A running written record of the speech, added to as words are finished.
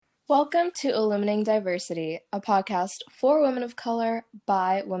Welcome to Illuminating Diversity, a podcast for women of color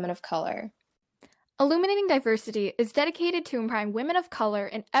by women of color. Illuminating Diversity is dedicated to empowering women of color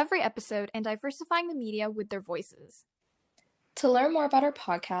in every episode and diversifying the media with their voices. To learn more about our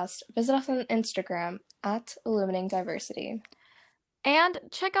podcast, visit us on Instagram at Illuminating Diversity. And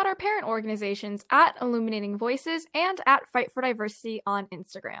check out our parent organizations at Illuminating Voices and at Fight for Diversity on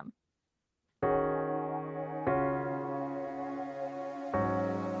Instagram.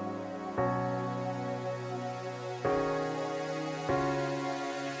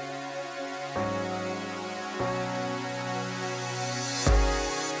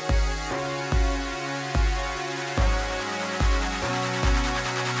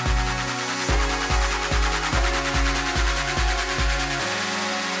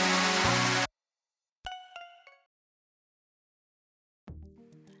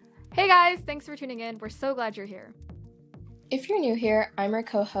 Hey guys, thanks for tuning in. We're so glad you're here. If you're new here, I'm your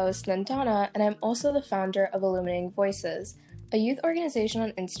co-host Nandana, and I'm also the founder of Illuminating Voices, a youth organization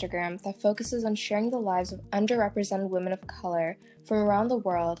on Instagram that focuses on sharing the lives of underrepresented women of color from around the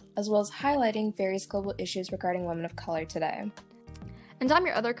world, as well as highlighting various global issues regarding women of color today. And I'm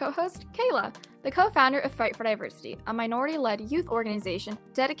your other co-host, Kayla, the co-founder of Fight for Diversity, a minority-led youth organization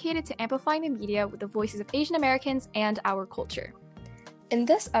dedicated to amplifying the media with the voices of Asian Americans and our culture. In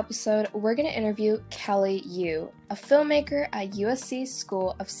this episode, we're going to interview Kelly Yu, a filmmaker at USC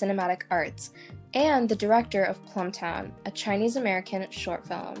School of Cinematic Arts, and the director of Plumtown, a Chinese-American short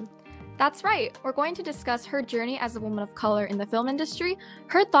film. That's right, we're going to discuss her journey as a woman of color in the film industry,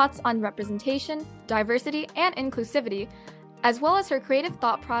 her thoughts on representation, diversity, and inclusivity, as well as her creative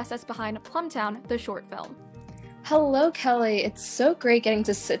thought process behind Plumtown, the short film. Hello, Kelly. It's so great getting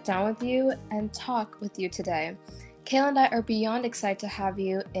to sit down with you and talk with you today. Kayla and I are beyond excited to have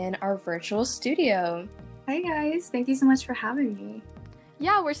you in our virtual studio. Hi guys, thank you so much for having me.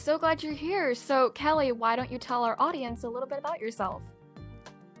 Yeah, we're so glad you're here. So Kelly, why don't you tell our audience a little bit about yourself?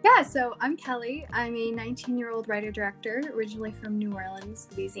 Yeah, so I'm Kelly. I'm a 19-year-old writer-director, originally from New Orleans,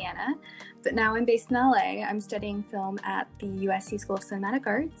 Louisiana, but now I'm based in LA. I'm studying film at the USC School of Cinematic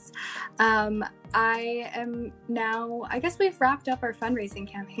Arts. I guess we've wrapped up our fundraising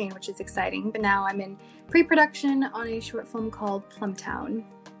campaign, which is exciting, but now I'm in pre-production on a short film called Plumtown.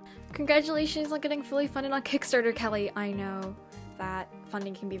 Congratulations on getting fully funded on Kickstarter, Kelly. I know that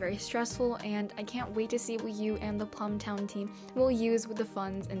funding can be very stressful, and I can't wait to see what you and the Plumtown team will use with the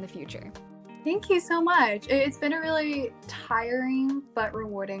funds in the future. Thank you so much. It's been a really tiring but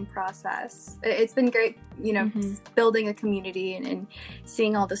rewarding process. It's been great, building a community and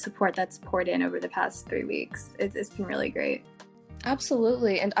seeing all the support that's poured in over the past 3 weeks. It's been really great.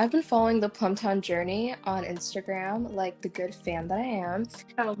 Absolutely, and I've been following the Plumtown journey on Instagram like the good fan that I am.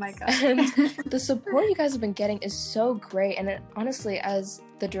 Oh my god. And the support you guys have been getting is so great, and honestly, as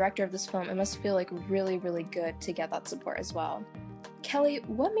the director of this film, it must feel like really, really good to get that support as well. Kelly,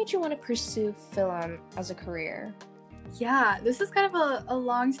 what made you want to pursue film as a career? Yeah, this is kind of a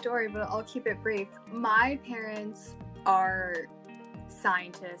long story, but I'll keep it brief. My parents are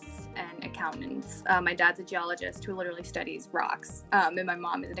scientists and accountants. My dad's a geologist who literally studies rocks, and my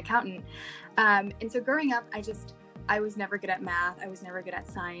mom is an accountant. And so growing up, I was never good at math. I was never good at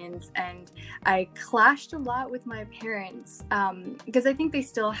science, and I clashed a lot with my parents because I think they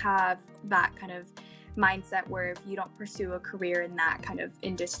still have that kind of mindset where if you don't pursue a career in that kind of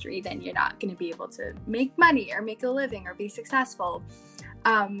industry, then you're not going to be able to make money or make a living or be successful.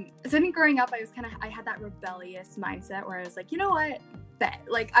 So I think growing up, I had that rebellious mindset where I was like, you know what,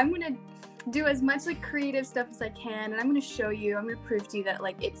 I'm going to do as much creative stuff as I can, and I'm going to show you, I'm going to prove to you that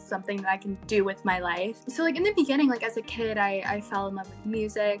it's something that I can do with my life. So in the beginning, as a kid, I fell in love with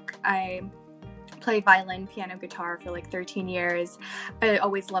music. I played violin, piano, guitar for 13 years. I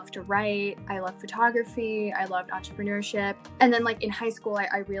always loved to write. I loved photography. I loved entrepreneurship. And then in high school,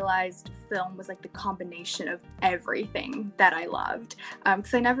 I realized film was the combination of everything that I loved.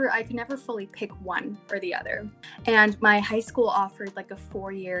 Because I could never fully pick one or the other. And my high school offered a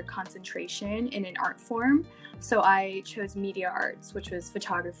 4-year concentration in an art form. So I chose media arts, which was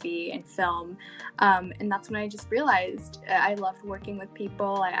photography and film. And that's when I just realized I loved working with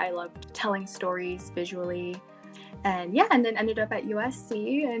people. I loved telling stories visually. And then ended up at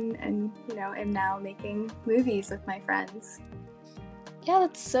USC and am now making movies with my friends. Yeah,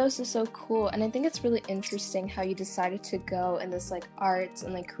 that's so cool. And I think it's really interesting how you decided to go in this arts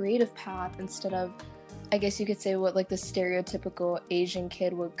and creative path instead of, I guess you could say, what the stereotypical Asian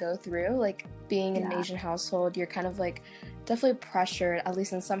kid would go through. Being in an Asian household, you're kind of definitely pressured, at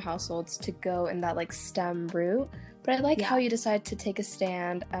least in some households, to go in that STEM route. But I like how you decided to take a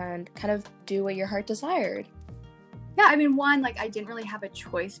stand and kind of do what your heart desired. Yeah, I mean, one, like, I didn't really have a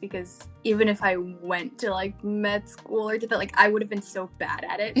choice because even if I went to, like, med school or did that, like, I would have been so bad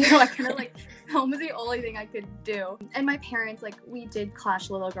at it. So I kind of, like, film was the only thing I could do. And my parents, like, we did clash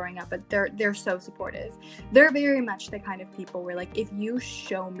a little growing up, but they're so supportive. They're very much the kind of people where, like, if you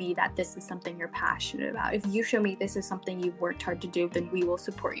show me that this is something you're passionate about, if you show me this is something you've worked hard to do, then we will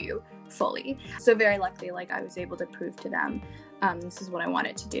support you fully. So very luckily, like, I was able to prove to them this is what I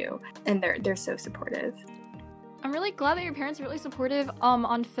wanted to do. And they're so supportive. I'm really glad that your parents are really supportive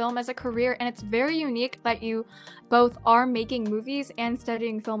on film as a career, and it's very unique that you both are making movies and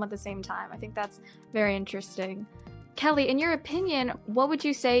studying film at the same time. I think that's very interesting. Kelly, in your opinion, what would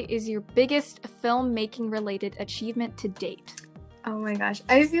you say is your biggest filmmaking related achievement to date? Oh my gosh.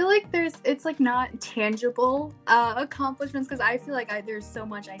 I feel like it's like not tangible accomplishments because I feel like there's so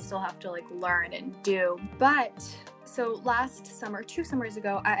much I still have to like learn and do. But so last summer, 2 summers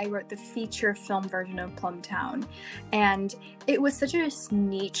ago, I wrote the feature film version of Plumtown, and it was such a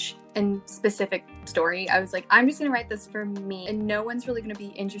niche and specific story. I was like, I'm just gonna write this for me, and no one's really gonna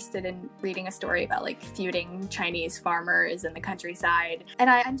be interested in reading a story about like feuding Chinese farmers in the countryside. And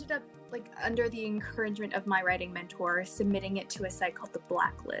I ended up, like, under the encouragement of my writing mentor, submitting it to a site called The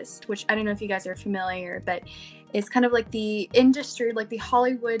Blacklist, which I don't know if you guys are familiar, but it's kind of like the industry, like the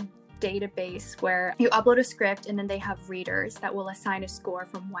Hollywood database where you upload a script and then they have readers that will assign a score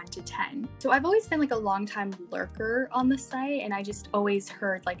from 1 to 10. So I've always been like a long time lurker on the site, and I just always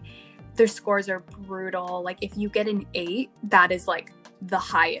heard like their scores are brutal. Like if you get an 8, that is like the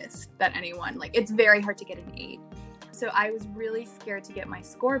highest that anyone, like it's very hard to get an 8. So I was really scared to get my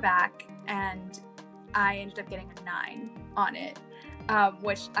score back, and I ended up getting a 9 on it.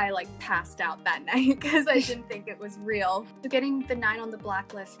 Which I like passed out that night because I didn't think it was real. So getting the 9 on the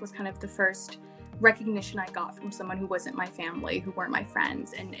blacklist was kind of the first recognition I got from someone who wasn't my family, who weren't my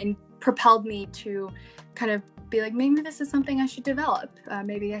friends, and propelled me to kind of be like, maybe this is something I should develop.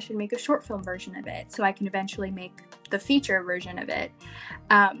 Maybe I should make a short film version of it so I can eventually make the feature version of it.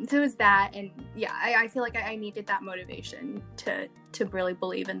 So it was that, and yeah, I feel like I needed that motivation to really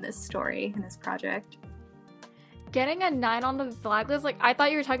believe in this story, in this project. Getting a 9 on the blacklist, like, I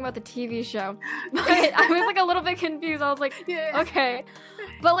thought you were talking about the TV show. But I was, like, a little bit confused. I was like, yeah. Okay.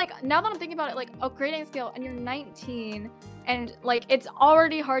 But, like, now that I'm thinking about it, like, a grading scale, and you're 19, and, like, it's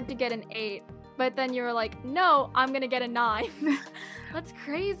already hard to get an 8. But then you were like, no, I'm going to get a 9. That's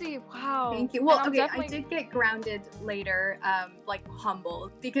crazy. Wow. Thank you. Well, okay, I did get grounded later, like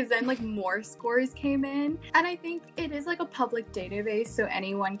humbled, because then like more scores came in. And I think it is like a public database, so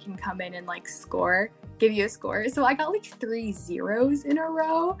anyone can come in and like give you a score. So I got like 3 zeros in a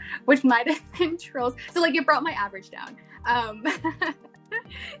row, which might have been trolls. So like it brought my average down.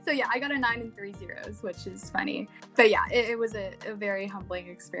 So yeah, I got a 9 and 3 zeros, which is funny. But yeah, it was a very humbling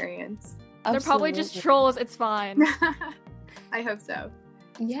experience. They're probably just trolls. It's fine. I hope so.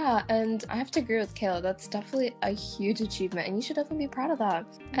 Yeah, and I have to agree with Kayla. That's definitely a huge achievement, and you should definitely be proud of that.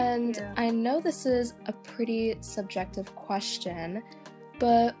 And I know this is a pretty subjective question,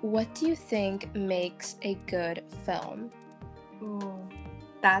 but what do you think makes a good film? Ooh,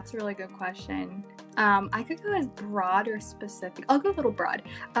 that's a really good question. I could go as broad or specific. I'll go a little broad.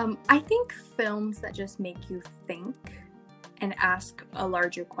 I think films that just make you think and ask a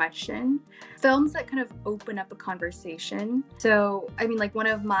larger question. Films that kind of open up a conversation. So, I mean, like one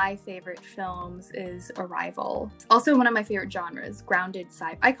of my favorite films is Arrival. Also one of my favorite genres, grounded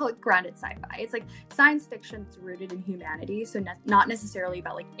sci-fi. I call it grounded sci-fi. It's like science fiction that's rooted in humanity. So not necessarily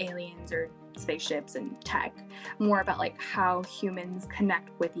about like aliens or spaceships and tech, more about like how humans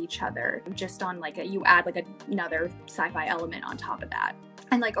connect with each other. Just on like you add like another sci-fi element on top of that.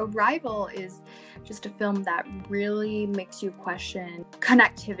 And like Arrival is just a film that really makes you question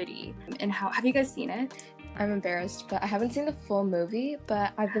connectivity and how. Have you guys seen it? I'm embarrassed, but I haven't seen the full movie,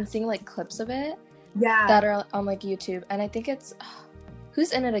 but I've been seeing like clips of it. Yeah. That are on like YouTube, and I think it's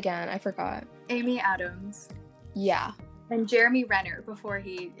who's in it again? I forgot. Amy Adams. Yeah. And Jeremy Renner before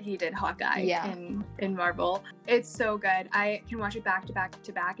he did Hawkeye in Marvel. It's so good. I can watch it back to back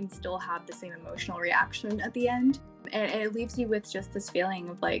to back and still have the same emotional reaction at the end. And it leaves you with just this feeling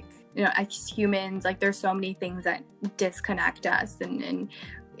of like, you know, as humans, like there's so many things that disconnect us, and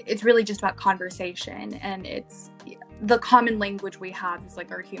it's really just about conversation, and it's the common language we have is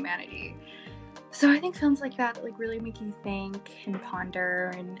like our humanity. So I think films like that like really make you think and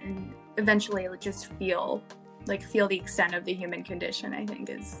ponder and eventually like just feel the extent of the human condition. I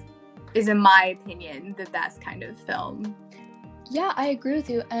think is in my opinion the best kind of film. Yeah, I agree with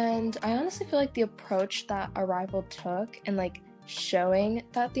you, and I honestly feel like the approach that Arrival took and like showing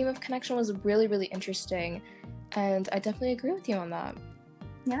that theme of connection was really, really interesting, and I definitely agree with you on that.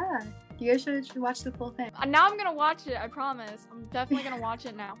 Yeah. You guys should watch the full thing. Now I'm gonna watch it, I promise. I'm definitely gonna watch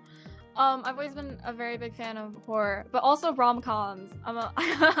it now. I've always been a very big fan of horror, but also rom-coms.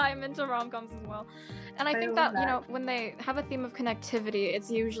 I'm into rom-coms as well. And I think that, you know, when they have a theme of connectivity, it's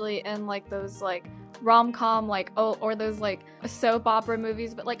usually in like those like rom-com like or those like soap opera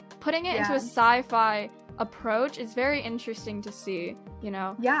movies, but like putting it into a sci-fi approach is very interesting to see, you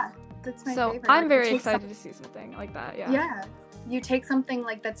know. Yeah, that's my favorite. So I'm very excited to see something like that. Yeah, you take something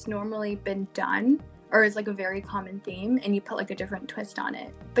like that's normally been done or is like a very common theme and you put like a different twist on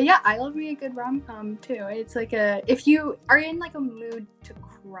it. But yeah, I love me a good rom-com too. It's like if you are in like a mood to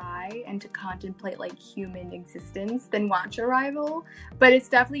cry and to contemplate like human existence, then watch Arrival. But it's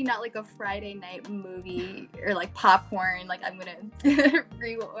definitely not like a Friday night movie or like popcorn, like I'm gonna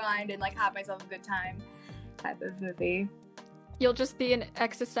rewind and like have myself a good time type of movie. You'll just be in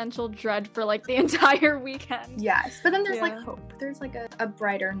existential dread for like the entire weekend. Yes, but then there's like hope. There's like a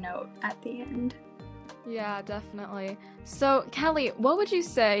brighter note at the end. Yeah, definitely. So, Kelly, what would you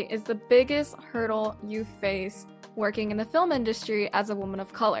say is the biggest hurdle you face working in the film industry as a woman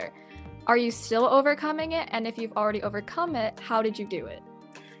of color? Are you still overcoming it? And if you've already overcome it, how did you do it?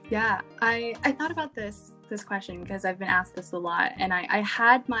 Yeah, I thought about this question because I've been asked this a lot, and I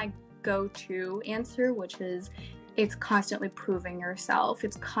had my go-to answer, which is it's constantly proving yourself.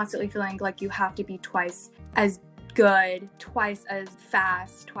 It's constantly feeling like you have to be twice as good, twice as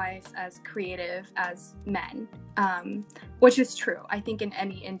fast, twice as creative as men, which is true. I think in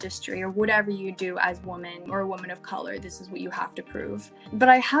any industry or whatever you do as a woman or a woman of color, this is what you have to prove. But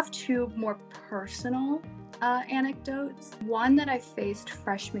I have two more personal anecdotes. One that I faced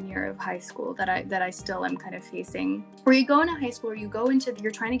freshman year of high school that I still am kind of facing. Where you go into high school,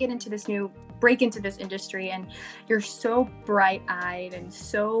 you're trying to get into break into this industry, and you're so bright-eyed and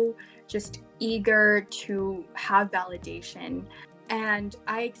so just eager to have validation. And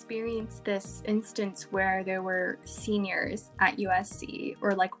I experienced this instance where there were seniors at USC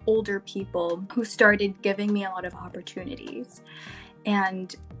or like older people who started giving me a lot of opportunities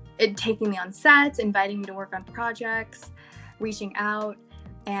and taking me on sets, inviting me to work on projects, reaching out.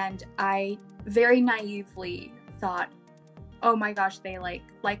 And I very naively thought, oh my gosh, they like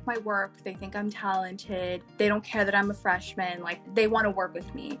my work, they think I'm talented, they don't care that I'm a freshman, like they want to work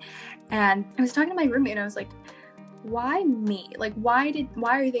with me. And I was talking to my roommate and I was like, why me? Like why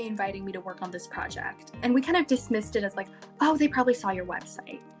are they inviting me to work on this project? And we kind of dismissed it as like, oh, they probably saw your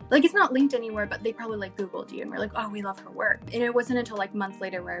website. Like it's not linked anywhere, but they probably like Googled you and we're like, oh, we love her work. And it wasn't until like months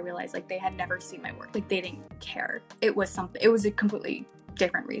later where I realized like they had never seen my work. Like they didn't care. It was a completely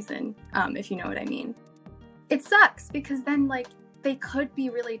different reason, if you know what I mean. It sucks because then like they could be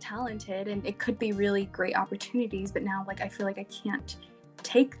really talented and it could be really great opportunities, but now like I feel like I can't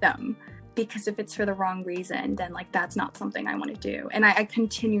take them because if it's for the wrong reason, then like that's not something I want to do. And I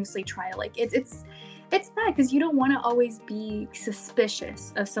continuously try to like it's bad because you don't want to always be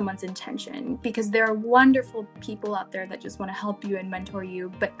suspicious of someone's intention because there are wonderful people out there that just want to help you and mentor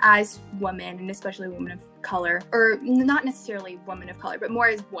you. But as women, and especially women of color, or not necessarily women of color, but more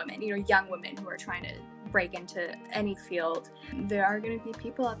as women, you know, young women who are trying to break into any field, there are going to be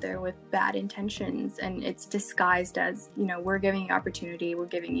people out there with bad intentions, and it's disguised as, you know, we're giving you opportunity, we're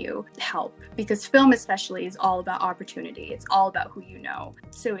giving you help, because film especially is all about opportunity. It's all about who you know.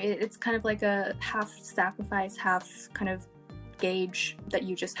 So it's kind of like a half sacrifice, half kind of gauge that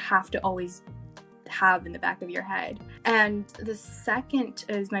you just have to always have in the back of your head. And the second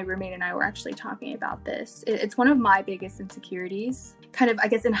is my roommate and I were actually talking about this. It's one of my biggest insecurities, kind of, I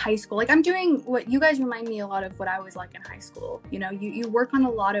guess, in high school. Like I'm doing what you guys remind me a lot of what I was like in high school. You know, you work on a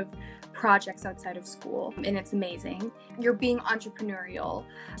lot of projects outside of school and it's amazing. You're being entrepreneurial.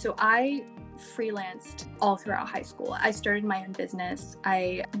 So I freelanced all throughout high school. I started my own business.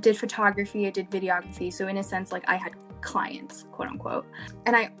 I did photography, I did videography. So in a sense, like I had clients, quote unquote.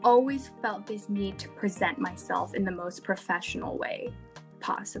 And I always felt this need to present myself in the most professional way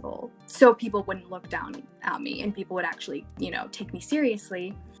possible, so people wouldn't look down at me and people would actually, you know, take me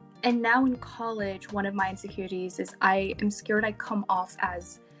seriously. And now in college, one of my insecurities is I am scared I come off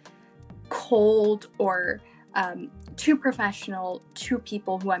as cold or too professional to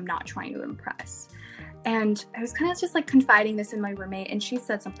people who I'm not trying to impress. And I was kind of just like confiding this in my roommate, and she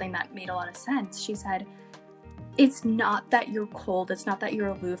said something that made a lot of sense. She said, it's not that you're cold, it's not that you're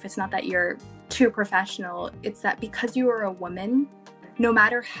aloof, it's not that you're too professional, it's that because you are a woman, no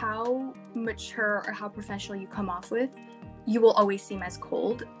matter how mature or how professional you come off with, you will always seem as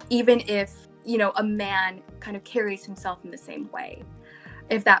cold, even if, you know, a man kind of carries himself in the same way,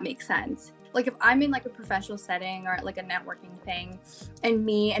 if that makes sense. Like if I'm in like a professional setting or like a networking thing, and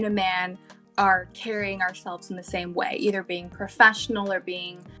me and a man are carrying ourselves in the same way, either being professional or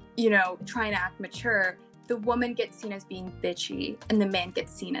being trying to act mature, the woman gets seen as being bitchy and the man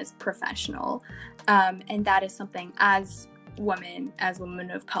gets seen as professional. And that is something as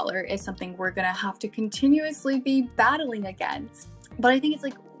women of color is something we're going to have to continuously be battling against. But I think it's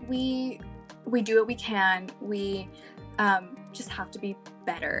like we do what we can. We just have to be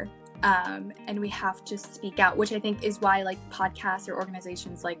better. And we have to speak out, which I think is why like podcasts or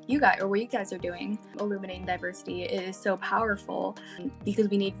organizations like you guys or what you guys are doing, illuminating diversity, is so powerful, because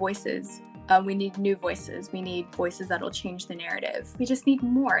we need voices. We need new voices. We need voices that'll change the narrative. We just need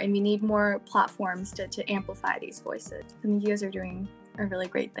more, and we need more platforms to amplify these voices. I think you guys are doing a really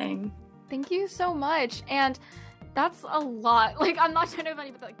great thing. Thank you so much. And that's a lot. Like, I'm not trying to offend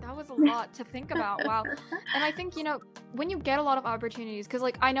you, but like that was a lot to think about. Wow. And I think, when you get a lot of opportunities, because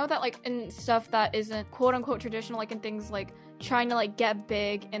like I know that like in stuff that isn't quote unquote traditional, like in things like trying to like get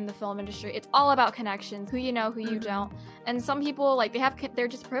big in the film industry, it's all about connections, who you know, who you don't. And some people like they're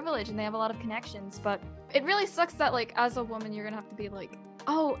just privileged and they have a lot of connections, but it really sucks that like as a woman you're gonna have to be like,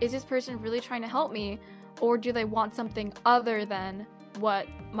 oh, is this person really trying to help me, or do they want something other than what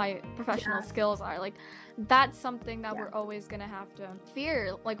my professional skills are? Like that's something that we're always gonna have to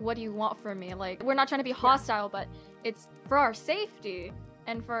fear. Like, what do you want from me? Like, we're not trying to be hostile, but it's for our safety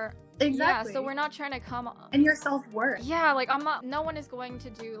and for so we're not trying to come and your self-worth. Like no one is going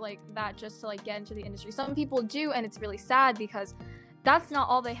to do like that just to like get into the industry. Some people do, and it's really sad because that's not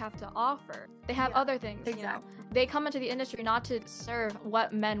all they have to offer. They have other things. They come into the industry not to serve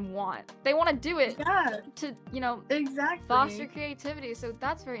what men want. They want to do it to foster creativity. So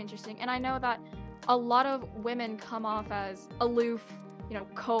that's very interesting. And I know that a lot of women come off as aloof,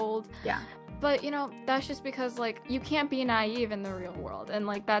 cold. But, that's just because, like, you can't be naive in the real world. And,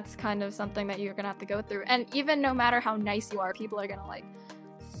 like, that's kind of something that you're going to have to go through. And even no matter how nice you are, people are going to, like,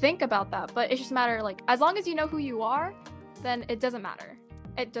 think about that. But it's just a matter, like, as long as you know who you are, then it doesn't matter.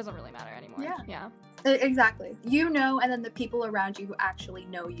 It doesn't really matter anymore. Yeah. Exactly. And then the people around you who actually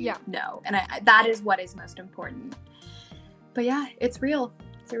know you know. And that is what is most important. But, yeah, it's real.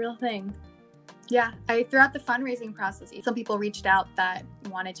 It's a real thing. Yeah, throughout the fundraising process, some people reached out that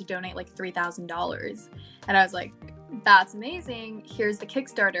wanted to donate like $3,000. And I was like, that's amazing. Here's the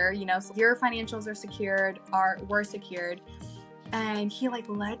Kickstarter, so your financials are secured, we're secured. And he like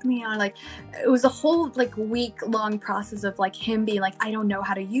led me on, like, it was a whole like week-long process of like him being like, I don't know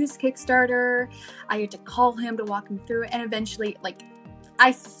how to use Kickstarter. I had to call him to walk him through it. And eventually, like,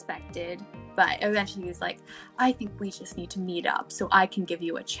 I suspected, but eventually he was like, I think we just need to meet up so I can give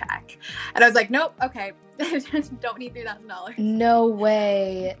you a check. And I was like, nope, okay. Don't need $3,000. No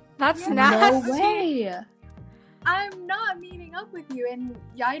way. That's nasty. No way. I'm not meeting up with you, and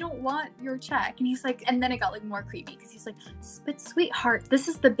I don't want your check. And he's like, and then it got like more creepy because he's like, but sweetheart, this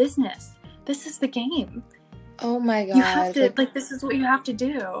is the business. This is the game. Oh my God. You have to, like this is what you have to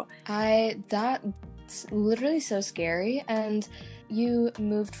do. That's literally so scary. And you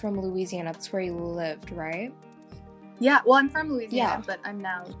moved from Louisiana. That's where you lived, right? Yeah, well, I'm from Louisiana, but I'm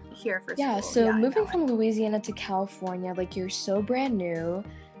now here for school. So moving from Louisiana to California, like, you're so brand new,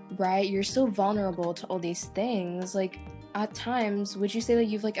 right? You're so vulnerable to all these things. Like, at times, would you say that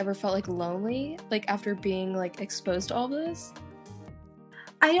you've, like, ever felt, like, lonely, like, after being, like, exposed to all this?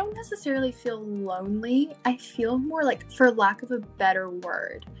 I don't necessarily feel lonely. I feel more like, for lack of a better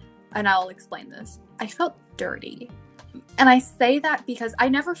word, and I'll explain this, I felt dirty. And I say that because I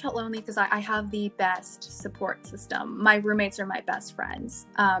never felt lonely because I have the best support system. My roommates are my best friends,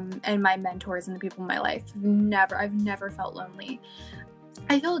 and my mentors and the people in my life. I've never felt lonely.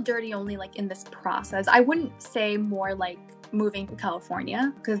 I feel dirty only like in this process. I wouldn't say more like moving to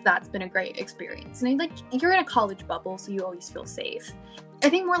California, because that's been a great experience. And like, you're in a college bubble, so you always feel safe. I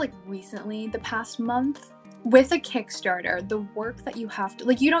think more like recently, the past month, with a Kickstarter, the work that you have to,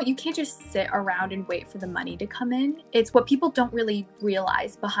 like, you can't just sit around and wait for the money to come in. It's what people don't really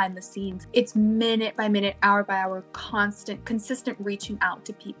realize behind the scenes. It's minute by minute, hour by hour, consistent reaching out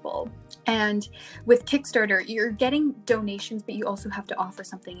to people. And with Kickstarter, you're getting donations, but you also have to offer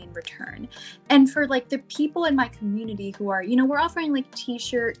something in return. And for like the people in my community who are, we're offering like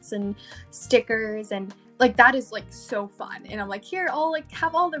t-shirts and stickers, and like that is like so fun. And I'm like, here, I'll like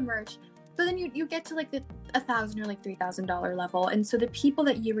have all the merch. But then you get to like the $1,000 or like $3,000 level, and so the people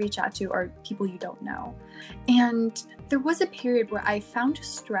that you reach out to are people you don't know. And there was a period where I found a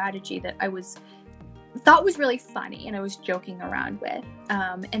strategy that I thought was really funny, and I was joking around with,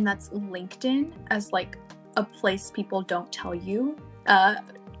 and that's LinkedIn as like a place people don't tell you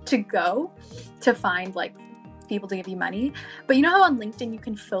to go to find like people to give you money. But you know how on LinkedIn you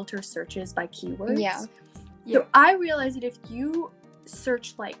can filter searches by keywords? Yeah. So I realized that if you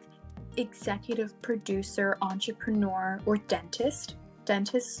search like executive producer, entrepreneur, or dentist,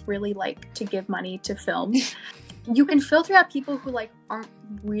 dentists really like to give money to films. You can filter out people who like aren't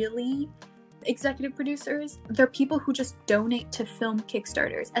really executive producers. They're people who just donate to film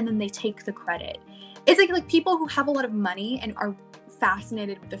Kickstarters and then they take the credit. It's like people who have a lot of money and are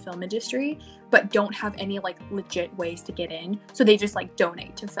fascinated with the film industry but don't have any like legit ways to get in, so they just like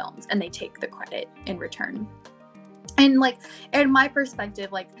donate to films and they take the credit in return. And like, in my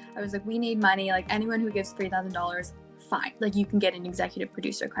perspective, like I was like, we need money, like anyone who gives $3,000, fine, like you can get an executive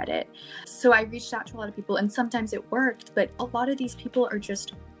producer credit. So I reached out to a lot of people and sometimes it worked, but a lot of these people are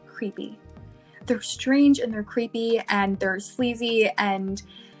just creepy. They're strange and they're creepy and they're sleazy, and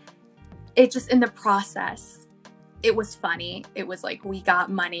it just, in the process, it was funny. It was like, we got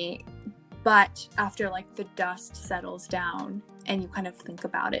money, but after like the dust settles down and you kind of think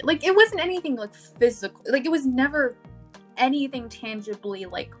about it, like it wasn't anything like physical, like it was never anything tangibly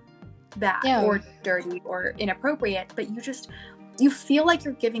like bad or dirty or inappropriate, but you feel like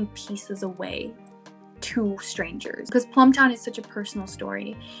you're giving pieces away to strangers, because Plumtown is such a personal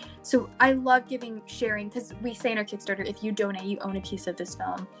story. So I love sharing, because we say in our Kickstarter, if you donate, you own a piece of this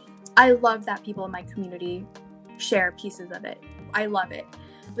film. I love that people in my community share pieces of it. I love it.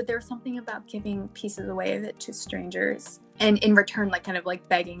 But there's something about giving pieces away of it to strangers and in return, like kind of like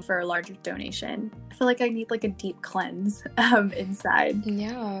begging for a larger donation. I feel like I need like a deep cleanse inside.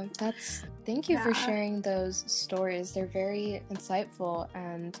 Yeah, thank you for sharing those stories. They're very insightful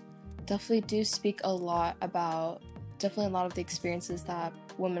and definitely do speak a lot about a lot of the experiences that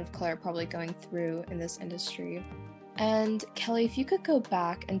women of color are probably going through in this industry. And Kelly, if you could go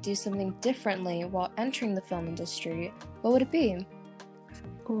back and do something differently while entering the film industry, what would it be?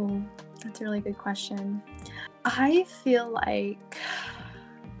 Oh, that's a really good question. I feel like,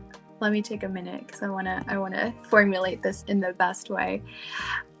 let me take a minute because I wanna formulate this in the best way.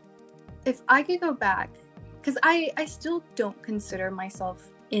 If I could go back, because I still don't consider myself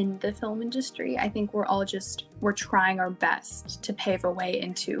in the film industry. I think we're trying our best to pave a way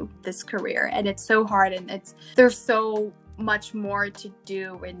into this career, and it's so hard, and there's so much more to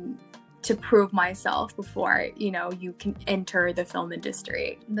do and to prove myself before, you can enter the film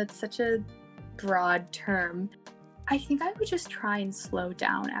industry. That's such a broad term. I think I would just try and slow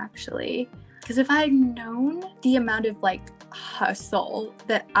down, actually, because if I had known the amount of like hustle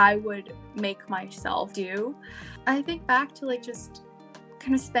that I would make myself do, I think back to like just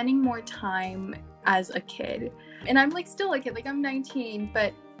kind of spending more time as a kid. And I'm like still a kid, like I'm 19,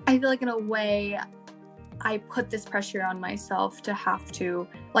 but I feel like in a way I put this pressure on myself to have to,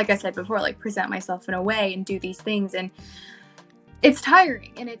 like I said before, like present myself in a way and do these things, and it's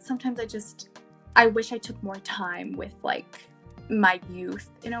tiring. And it's sometimes I wish I took more time with like my youth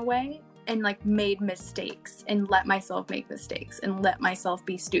in a way, and like made mistakes and let myself make mistakes and let myself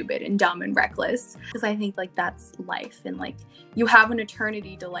be stupid and dumb and reckless, because I think like that's life, and like you have an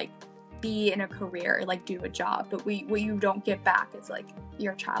eternity to like be in a career, like do a job, but what you don't get back is like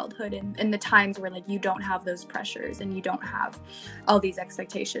your childhood and the times where like you don't have those pressures and you don't have all these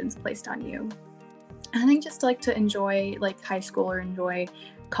expectations placed on you. And I think just like to enjoy like high school or enjoy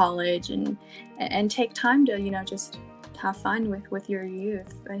college and take time to just have fun with your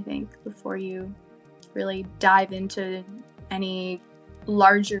youth, I think, before you really dive into any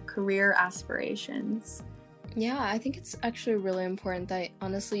larger career aspirations. Yeah, I think it's actually really important that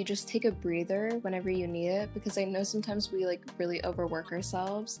honestly you just take a breather whenever you need it, because I know sometimes we like really overwork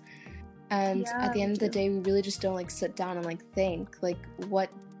ourselves, and at the end of the day we really just don't like sit down and like think like what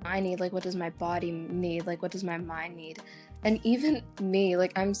I need, like what does my body need, like what does my mind need. And even me,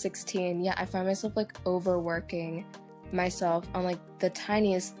 like I'm 16, I find myself like overworking myself on like the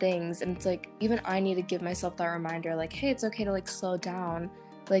tiniest things, and it's like even I need to give myself that reminder, like, hey, it's okay to like slow down,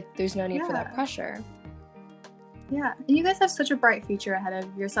 like there's no need for that pressure. Yeah, and you guys have such a bright future ahead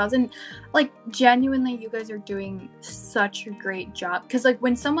of yourselves, and like genuinely you guys are doing such a great job, because like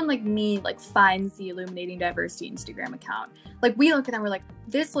when someone like me like finds the Illuminating Diversity Instagram account, like we look at them, we're like,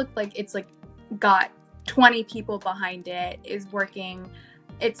 this looks like it's like got 20 people behind it, is working,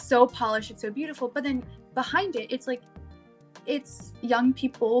 it's so polished, it's so beautiful, but then behind it it's like it's young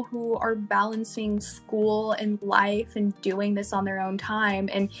people who are balancing school and life and doing this on their own time,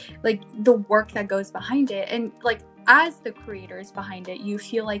 and like the work that goes behind it. And like as the creators behind it, you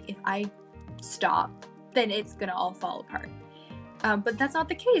feel like if I stop, then it's gonna all fall apart. But that's not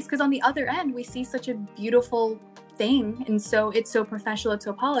the case, because on the other end we see such a beautiful thing, and so it's so professional, it's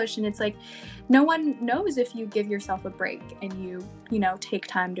so polished, and it's like no one knows if you give yourself a break and you take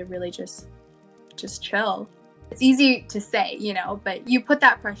time to really just chill. It's easy to say, but you put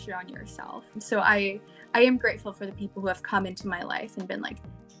that pressure on yourself. So I am grateful for the people who have come into my life and been like,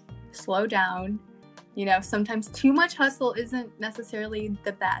 slow down, You know, sometimes too much hustle isn't necessarily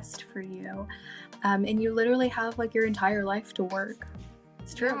the best for you. And you literally have like your entire life to work.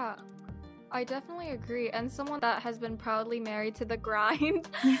 It's true. Yeah, I definitely agree. And someone that has been proudly married to the grind,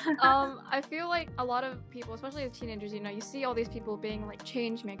 I feel like a lot of people, especially as teenagers, you know, you see all these people being like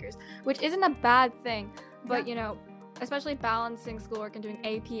change makers, which isn't a bad thing, but you know, especially balancing schoolwork and doing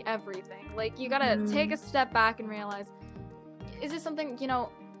AP everything, like you gotta take a step back and realize, is this something, you know,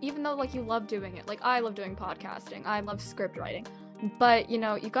 even though like you love doing it, like I love doing podcasting, I love script writing, but you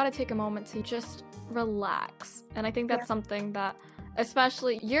know, you gotta take a moment to just relax. And I think that's something that,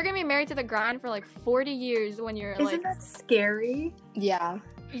 especially, you're gonna be married to the grind for like 40 years when you're like, isn't that scary? Yeah.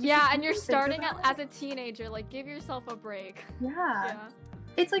 Yeah, and you're starting as a teenager, like give yourself a break. Yeah.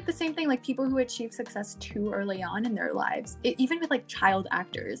 It's like the same thing, like people who achieve success too early on in their lives, even with like child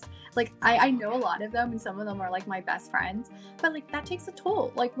actors. Like I know a lot of them, and some of them are like my best friends, but like that takes a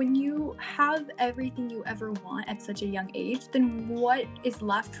toll. Like when you have everything you ever want at such a young age, then what is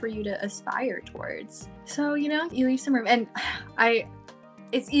left for you to aspire towards? So, you know, you leave some room. And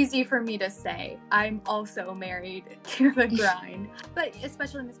it's easy for me to say, I'm also married to the grind. But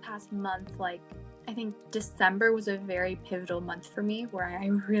especially in this past month, like I think December was a very pivotal month for me, where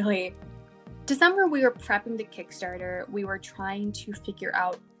December we were prepping the Kickstarter. We were trying to figure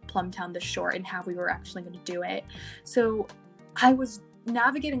out Plumtown the short and how we were actually going to do it. So I was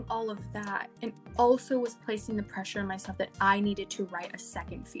navigating all of that, and also was placing the pressure on myself that I needed to write a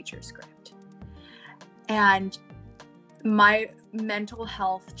second feature script. And my mental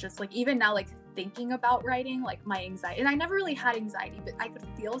health, just like even now, like thinking about writing, like my anxiety, and I never really had anxiety, but I could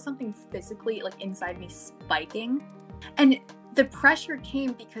feel something physically like inside me spiking. And the pressure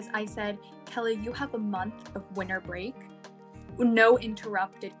came because I said, Kelly, you have a month of winter break, no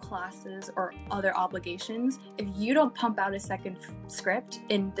interrupted classes or other obligations. If you don't pump out a second script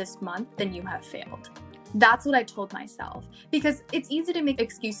in this month, then you have failed. That's what I told myself, because it's easy to make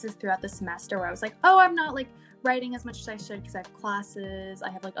excuses throughout the semester where I was like, oh, I'm not like writing as much as I should because I have classes,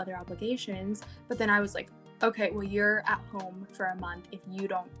 I have like other obligations. But then I was like, okay, well, you're at home for a month. If you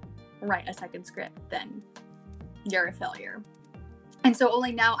don't write a second script, then you're a failure. And so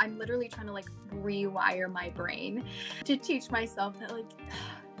only now I'm literally trying to like rewire my brain to teach myself that like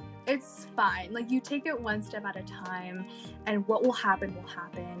it's fine. Like you take it one step at a time, and what will happen will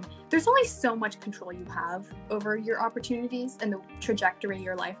happen. There's only so much control you have over your opportunities and the trajectory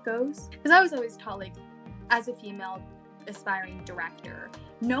your life goes. Because I was always taught, like, as a female aspiring director,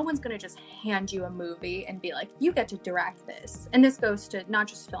 no one's going to just hand you a movie and be like, you get to direct this. And this goes to not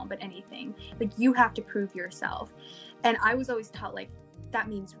just film, but anything. Like, you have to prove yourself. And I was always taught, like, that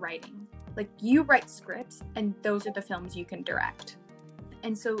means writing. Like, you write scripts, and those are the films you can direct.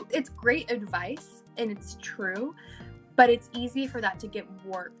 And so it's great advice, and it's true, but it's easy for that to get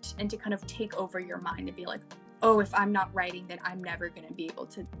warped and to kind of take over your mind and be like, oh, if I'm not writing, then I'm never going to be able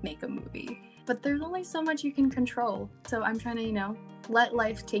to make a movie. But there's only so much you can control. So I'm trying to, let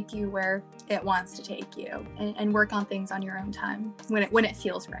life take you where it wants to take you, and work on things on your own time when it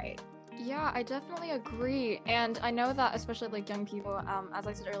feels right. Yeah, I definitely agree. And I know that especially like young people, as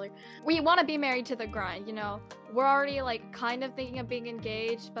I said earlier, we want to be married to the grind, We're already like kind of thinking of being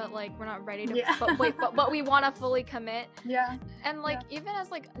engaged, but like we're not ready to but we want to fully commit. Yeah. And like even as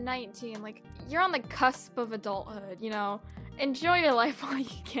like 19, like you're on the cusp of adulthood, Enjoy your life while you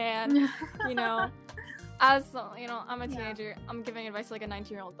can, As I'm a teenager, I'm giving advice to like a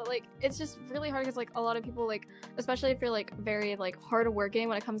 19-year-old, but like it's just really hard because like a lot of people, like especially if you're like very like hardworking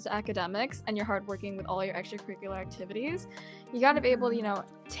when it comes to academics and you're hardworking with all your extracurricular activities, you got to be able to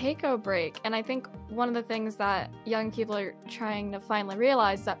take a break. And I think one of the things that young people are trying to finally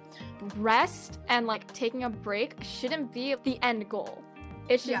realize that rest and like taking a break shouldn't be the end goal.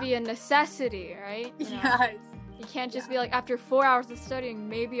 It should be a necessity, right? Yes. You can't just be like, after 4 hours of studying,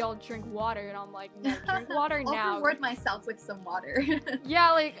 maybe I'll drink water. And I'm like, no, drink water now. I'll reward myself with some water.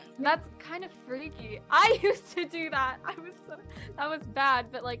 Yeah, like, that's kind of freaky. I used to do that. That was bad.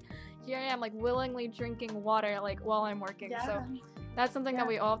 But like, here I am, like, willingly drinking water, like, while I'm working. Yeah. So that's something that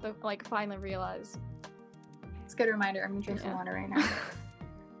we all have to, like, finally realize. It's a good reminder. I'm drinking water right now.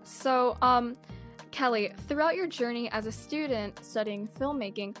 So, Kelly, throughout your journey as a student studying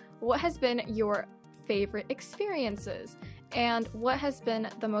filmmaking, what has been your favorite experiences, and what has been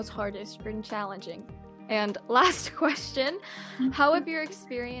the most hardest and challenging? And last question, how have your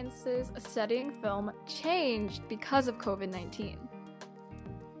experiences studying film changed because of COVID-19?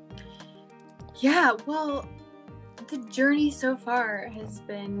 Yeah, well, the journey so far it's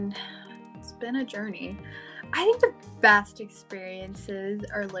been a journey. I think the best experiences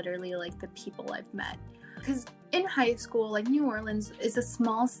are literally like the people I've met. Because in high school, like New Orleans is a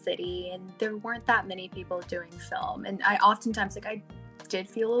small city and there weren't that many people doing film. And I oftentimes, like, I did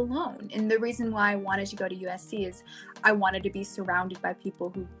feel alone. And the reason why I wanted to go to USC is I wanted to be surrounded by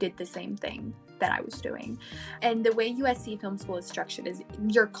people who did the same thing that I was doing. And the way USC Film School is structured is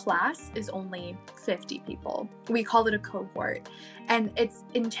your class is only 50 people. We call it a cohort. And it's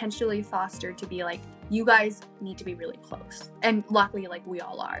intentionally fostered to be like, you guys need to be really close. And luckily, like, we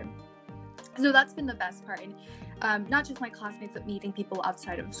all are. So that's been the best part. And not just my classmates, but meeting people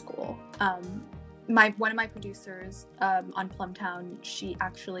outside of school. One of my producers on Plumtown, she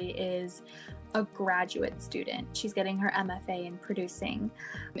actually is a graduate student. She's getting her MFA in producing.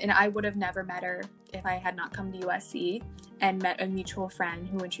 And I would have never met her if I had not come to USC and met a mutual friend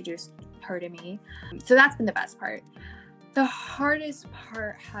who introduced her to me. So that's been the best part. The hardest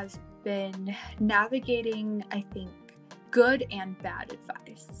part has been navigating, I think, good and bad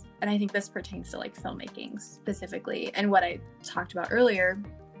advice. And I think this pertains to like filmmaking specifically and what I talked about earlier,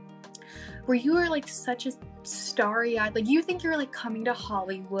 where you are like such a starry-eyed, like you think you're like coming to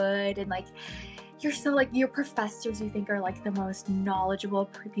Hollywood and like you're so like your professors you think are like the most knowledgeable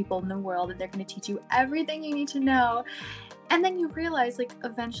people in the world and they're going to teach you everything you need to know. And then you realize like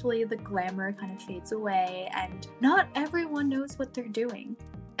eventually the glamour kind of fades away and not everyone knows what they're doing.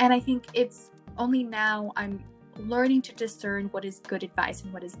 And I think it's only now I'm learning to discern what is good advice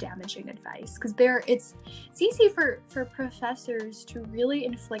and what is damaging advice, because it's easy for professors to really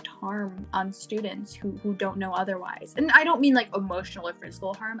inflict harm on students who don't know otherwise. And I don't mean like emotional or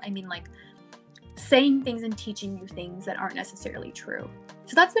physical harm, I mean like saying things and teaching you things that aren't necessarily true.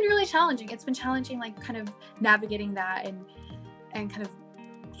 So that's been really challenging. It's been challenging like kind of navigating that and kind of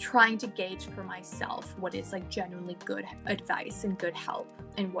trying to gauge for myself what is like genuinely good advice and good help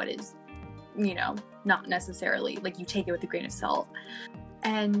and what is, you know, not necessarily like you take it with a grain of salt.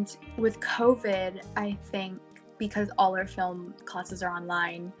 And with COVID, I think because all our film classes are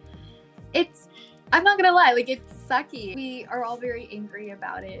online, I'm not gonna lie, like it's sucky. We are all very angry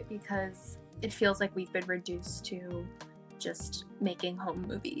about it because it feels like we've been reduced to just making home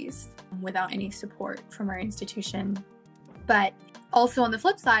movies without any support from our institution. But also on the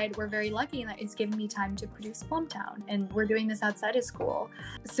flip side, we're very lucky in that it's given me time to produce Plumtown, and we're doing this outside of school.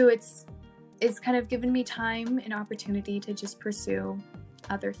 So it's kind of given me time and opportunity to just pursue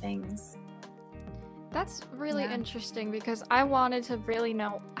other things. That's really interesting because I wanted to really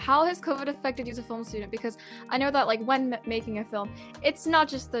know how has COVID affected you as a film student, because I know that like when making a film, it's not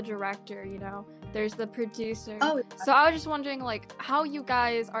just the director, you know, there's the producer. Oh, so I was just wondering like how you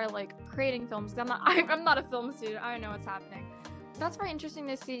guys are like creating films. I'm not a film student. I don't know what's happening. That's very interesting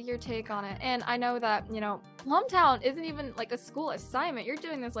to see your take on it. And I know that, you know, Plumtown isn't even like a school assignment. You're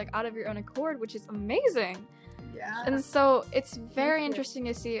doing this like out of your own accord, which is amazing. Yeah. And so it's very interesting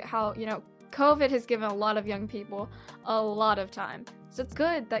to see how, you know, COVID has given a lot of young people a lot of time. So it's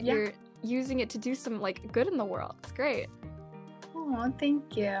good that you're using it to do some like good in the world. It's great. Oh,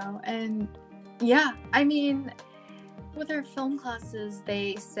 thank you. And yeah, I mean, with our film classes,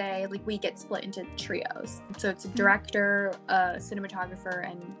 they say like we get split into trios. So it's a director, a cinematographer,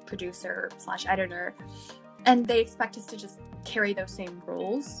 and producer/editor. And they expect us to just carry those same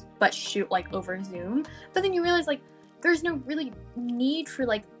roles, but shoot like over Zoom. But then you realize like there's no really need for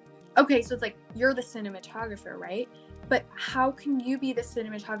like, okay, so it's like you're the cinematographer, right? But how can you be the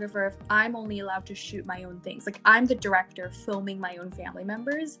cinematographer if I'm only allowed to shoot my own things? Like I'm the director filming my own family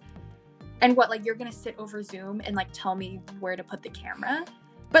members. And what, like, you're gonna sit over Zoom and like tell me where to put the camera,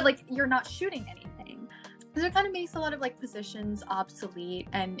 but like you're not shooting anything. So it kind of makes a lot of like positions obsolete,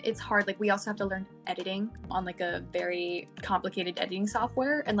 and it's hard. Like we also have to learn editing on like a very complicated editing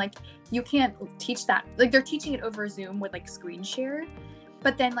software, and like you can't teach that. Like they're teaching it over Zoom with like screen share,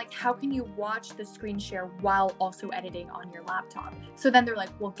 but then like how can you watch the screen share while also editing on your laptop? So then they're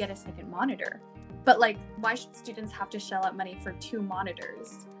like, well, get a second monitor. But like, why should students have to shell out money for 2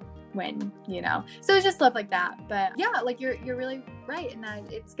 monitors? When, you know, so it's just stuff like that. But yeah, like you're really right in that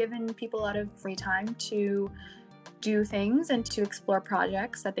it's given people a lot of free time to do things and to explore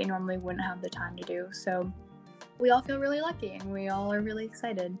projects that they normally wouldn't have the time to do. So we all feel really lucky and we all are really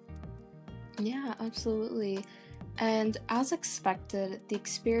excited. Yeah, absolutely. And as expected, the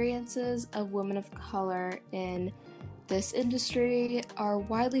experiences of women of color in this industry are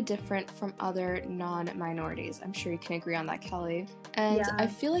widely different from other non-minorities. I'm sure you can agree on that, Kelly. And I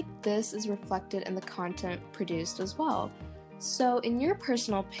feel like this is reflected in the content produced as well. So in your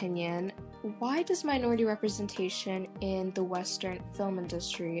personal opinion, why does minority representation in the Western film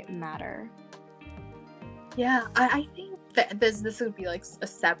industry matter? Yeah, I think that this would be like a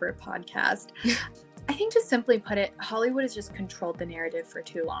separate podcast. I think to simply put it, Hollywood has just controlled the narrative for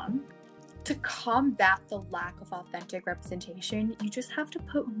too long. to combat the lack of authentic representation, you just have to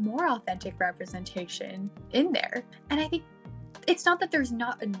put more authentic representation in there. And I think it's not that there's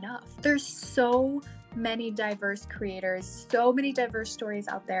not enough. There's so many diverse creators, so many diverse stories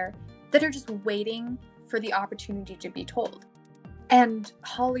out there that are just waiting for the opportunity to be told. And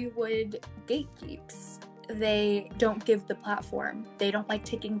Hollywood gatekeeps. They don't give the platform. They don't like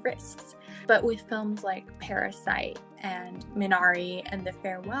taking risks. But with films like Parasite and Minari and The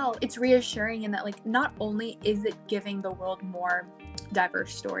Farewell, it's reassuring in that, like, not only is it giving the world more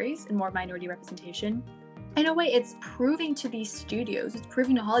diverse stories and more minority representation, in a way, it's proving to these studios, it's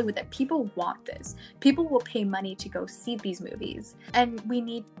proving to Hollywood that people want this. People will pay money to go see these movies. And we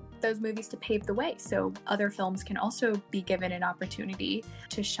need those movies to pave the way so other films can also be given an opportunity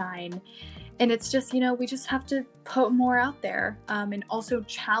to shine. And it's just, we just have to put more out there, and also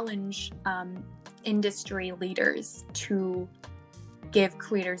challenge industry leaders to give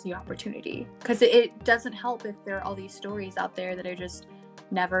creators the opportunity. Because it doesn't help if there are all these stories out there that are just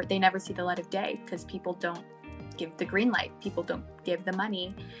never see the light of day because people don't give the green light. People don't give the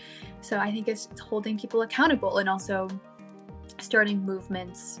money. So I think it's holding people accountable and also starting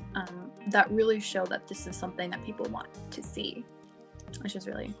movements that really show that this is something that people want to see, which is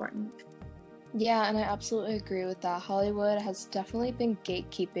really important. Yeah, and I absolutely agree with that. Hollywood has definitely been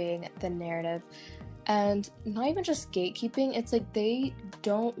gatekeeping the narrative. And not even just gatekeeping, it's like they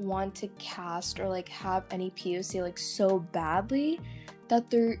don't want to cast or like have any POC like so badly that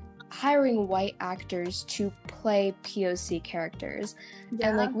they're hiring white actors to play POC characters. Yeah.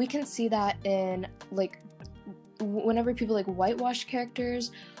 And like we can see that in like whenever people like whitewash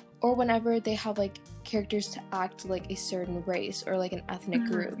characters, or whenever they have like characters to act like a certain race or like an ethnic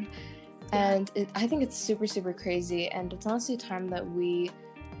group. And I think it's super, super crazy, and it's honestly time that we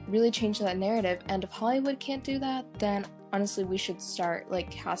really change that narrative. And if Hollywood can't do that, then honestly we should start like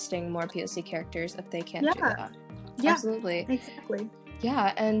casting more POC characters if they can't do that. Yeah, absolutely. Exactly.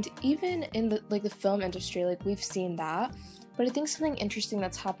 Yeah, and even in the film industry, like we've seen that. But I think something interesting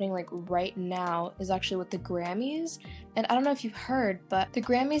that's happening like right now is actually with the Grammys. And I don't know if you've heard, but the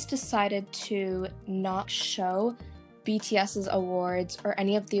Grammys decided to not show BTS's awards or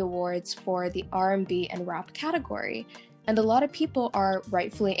any of the awards for the R&B and rap category. And a lot of people are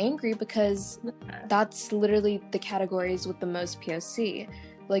rightfully angry because that's literally the categories with the most POC.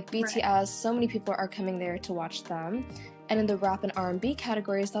 Like BTS, so many people are coming there to watch them. And in the rap and R&B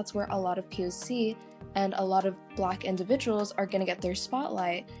categories, that's where a lot of POC and a lot of Black individuals are going to get their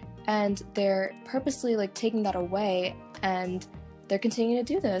spotlight. And they're purposely like taking that away, and they're continuing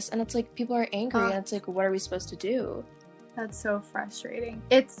to do this. And it's like people are angry, and it's like, what are we supposed to do? That's so frustrating.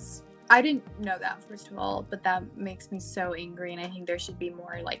 I didn't know that, first of all, but that makes me so angry, and I think there should be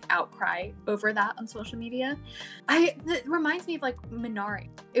more like outcry over that on social media. It reminds me of like Minari.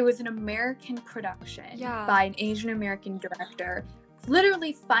 It was an American production by an Asian American director,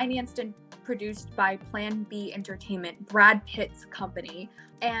 literally financed and produced by Plan B Entertainment, Brad Pitt's company,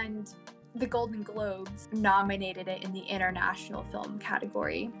 and the Golden Globes nominated it in the international film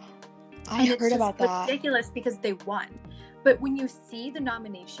category. I heard about that. It's ridiculous because they won. But when you see the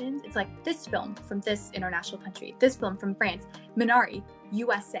nominations, it's like this film from this international country, this film from France, Minari,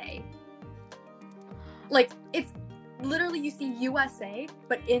 USA. Like, it's literally, you see USA,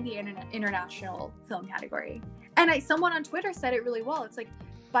 but in the international film category. And someone on Twitter said it really well. It's like,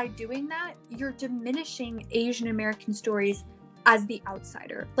 by doing that, you're diminishing Asian American stories as the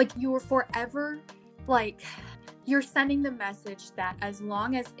outsider. Like, you are forever, like, you're sending the message that as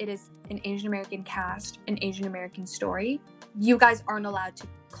long as it is an Asian American cast, an Asian American story, you guys aren't allowed to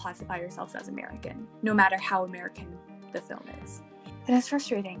classify yourselves as American, no matter how American the film is. And it's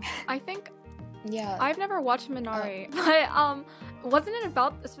frustrating. I think, I've never watched Minari, but wasn't it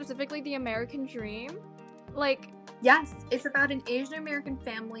about specifically the American dream? Like, yes, it's about an Asian American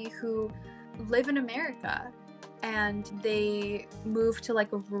family who live in America, and they move to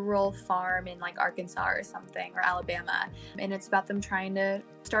like a rural farm in like Arkansas or something, or Alabama, and it's about them trying to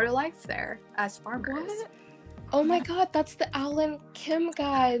start a life there as farmers. What? Oh my god, that's the Alan Kim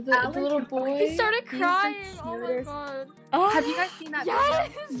guy, the little boy. He started crying. Oh my god. Oh, have you guys seen that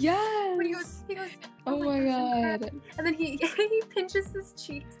video? Yes. When he goes, oh my god. And then he pinches his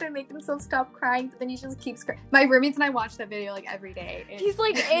cheeks to make himself stop crying, but then he just keeps crying. My roommates and I watch that video like every day. He's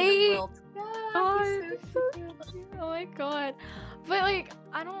like 8. Yeah, he's so cute. Oh my god. But like,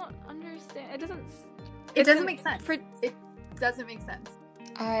 I don't understand. It doesn't make sense. It doesn't make sense.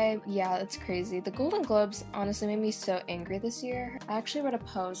 It's crazy. The Golden Globes honestly made me so angry this year. I actually read a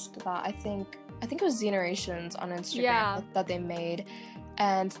post that I think it was Xenerations on Instagram that they made,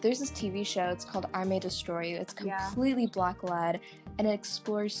 And there's this TV show, it's called I May Destroy You. It's completely Black-led, and it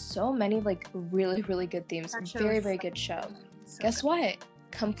explores so many, like, really, really good themes. Very, very good show. Guess what?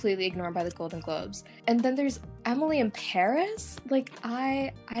 Completely ignored by the Golden Globes. And then there's Emily in Paris. Like,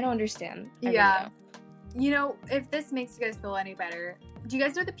 I don't understand. I really don't. You know, if this makes you guys feel any better, do you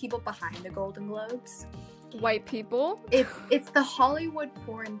guys know the people behind the Golden Globes? White people? It's the Hollywood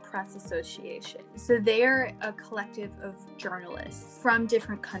Foreign Press Association. So they are a collective of journalists from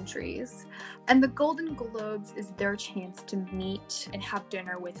different countries. And the Golden Globes is their chance to meet and have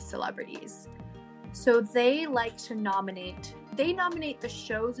dinner with celebrities. So they like to nominate the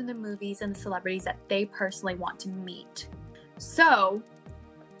shows and the movies and the celebrities that they personally want to meet. So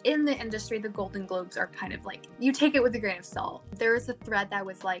in the industry, the Golden Globes are kind of like, you take it with a grain of salt. There was a thread that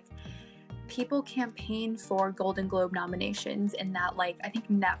was like, people campaign for Golden Globe nominations, and that, like, I think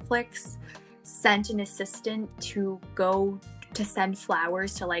Netflix sent an assistant to go to send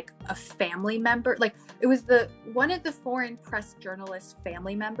flowers to, like, a family member. Like, it was one of the foreign press journalists'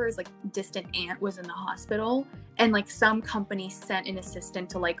 family members, like, distant aunt was in the hospital, and, like, some company sent an assistant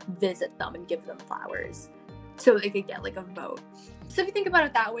to, like, visit them and give them flowers so they could get, like, a vote. So if you think about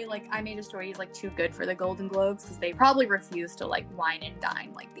it that way, like, I May Destroy You is, like, too good for the Golden Globes, because they probably refuse to, like, wine and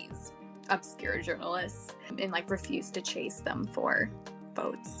dine, like, these obscure journalists, and, like, refuse to chase them for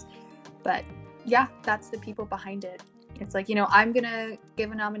votes. But yeah, that's the people behind it. It's like, you know, I'm gonna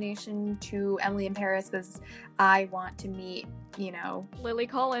give a nomination to Emily in Paris because I want to meet, you know, Lily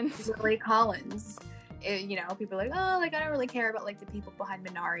Collins. You know, people are like, oh, like, I don't really care about, like, the people behind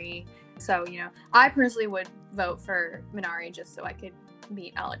Minari. So, you know, I personally would vote for Minari just so I could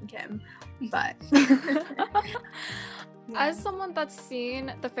meet Ellen Kim. But as someone that's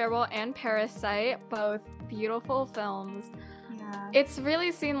seen The Farewell and Parasite, both beautiful films, it's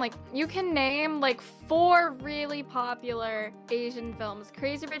really seen, like, you can name, like, 4 really popular Asian films: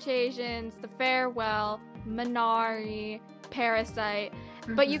 Crazy Rich Asians, The Farewell, Minari, Parasite,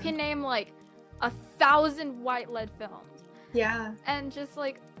 but you can name, like, 1,000 white-led films. Yeah. And just,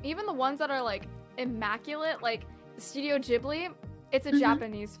 like, even the ones that are, like, immaculate, like Studio Ghibli, it's a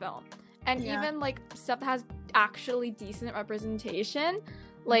Japanese film. And even, like, stuff that has actually decent representation,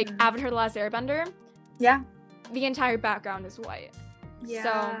 like Avatar: The Last Airbender. Yeah. The entire background is white.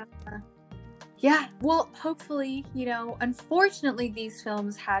 Yeah. So. Yeah. Well, hopefully, you know, unfortunately, these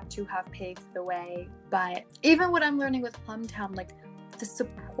films had to have paved the way. But even what I'm learning with Plumtown, like, the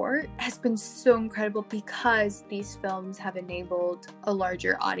support has been so incredible because these films have enabled a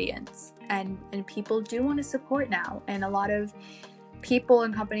larger audience. And people do want to support now. And a lot of people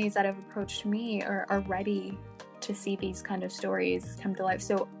and companies that have approached me are ready to see these kind of stories come to life.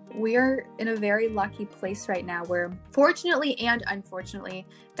 So we are in a very lucky place right now where, fortunately and unfortunately,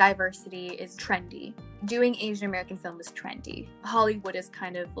 diversity is trendy. Doing Asian American film is trendy. Hollywood is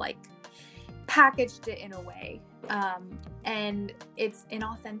kind of like packaged it in a way. And it's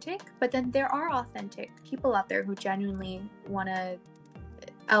inauthentic, but then there are authentic people out there who genuinely want to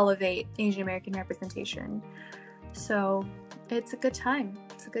elevate Asian American representation. So it's a good time.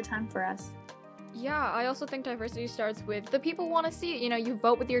 It's a good time for us. Yeah, I also think diversity starts with the people want to see it. You know, you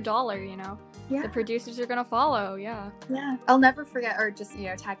vote with your dollar, you know. Yeah. The producers are going to follow, yeah. Yeah. I'll never forget, or just, you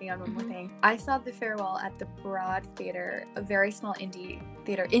know, tacking on one more thing. I saw The Farewell at the Broad Theater, a very small indie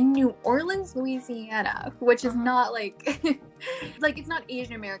theater in New Orleans, Louisiana, which is not like, like, it's not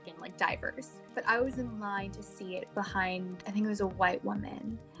Asian American, like, diverse. But I was in line to see it behind, I think it was a white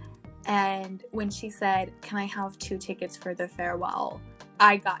woman. And when she said, "Can I have 2 tickets for The Farewell?"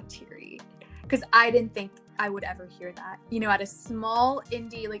 I got teary. Because I didn't think I would ever hear that. You know, at a small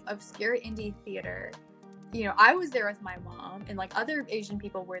indie, like, obscure indie theater, you know, I was there with my mom and, like, other Asian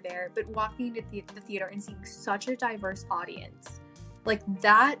people were there, but walking into the theater and seeing such a diverse audience, like,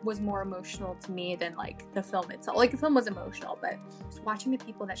 that was more emotional to me than, like, the film itself. Like, the film was emotional, but just watching the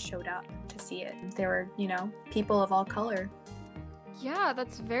people that showed up to see it, there were, you know, people of all color. Yeah,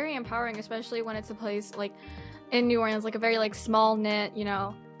 that's very empowering, especially when it's a place, like, in New Orleans, like, a very, like, small-knit, you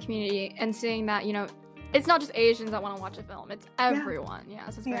know, community, and seeing that, you know, it's not just Asians that want to watch a film, it's everyone. So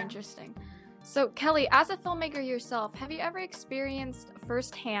it's very interesting. So Kelly, as a filmmaker yourself, have you ever experienced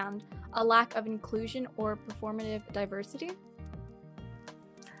firsthand a lack of inclusion or performative diversity?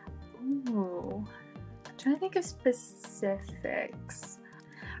 Ooh, I'm trying to think of specifics.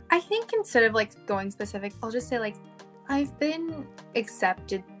 I think instead of, like, going specific, I'll just say, like, I've been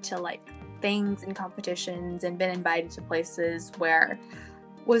accepted to, like, things and competitions and been invited to places where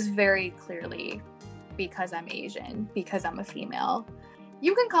was very clearly because I'm Asian, because I'm a female.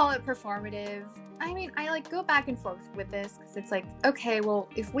 You can call it performative. I mean, I, like, go back and forth with this because it's like, okay, well,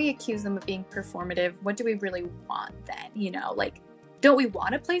 if we accuse them of being performative, what do we really want then? You know, like, don't we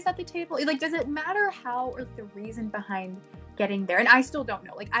want a place at the table? Like, does it matter how, or the reason behind getting there? And I still don't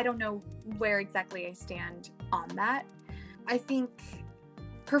know. Like, I don't know where exactly I stand on that. I think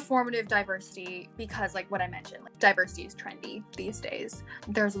performative diversity, because like what I mentioned, like, diversity is trendy these days.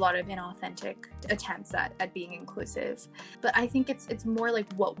 There's a lot of inauthentic attempts at being inclusive. But I think it's more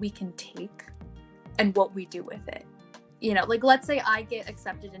like what we can take and what we do with it. You know, like, let's say I get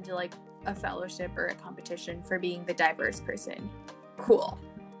accepted into like a fellowship or a competition for being the diverse person. Cool.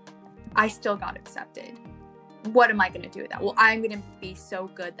 I still got accepted. What am I going to do with that? Well, I'm going to be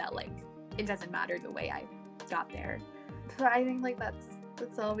so good that like it doesn't matter the way I got there. So I think like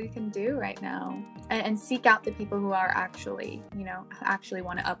that's all we can do right now, and seek out the people who are actually, you know, actually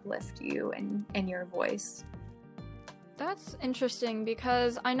want to uplift you and your voice. That's interesting,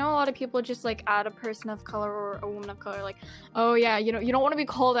 because I know a lot of people just like add a person of color or a woman of color, like, oh yeah, you know, you don't want to be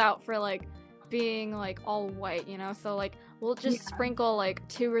called out for like being like all white, you know, so like we'll just sprinkle like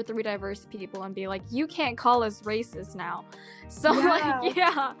 2 or 3 diverse people and be like, you can't call us racist now. So like,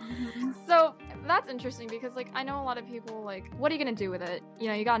 yeah. So that's interesting, because like I know a lot of people like, what are you gonna do with it? You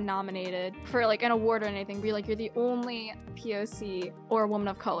know, you got nominated for like an award or anything, be like, you're the only POC or woman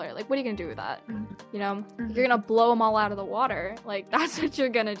of color. Like, what are you gonna do with that? You know, you're gonna blow them all out of the water. Like, that's what you're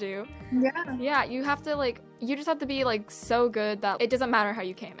gonna do. Yeah, you have to like, you just have to be like so good that it doesn't matter how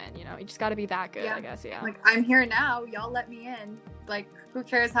you came in, you know, you just got to be that good, I guess. Like, I'm here now, y'all let me in. Like, who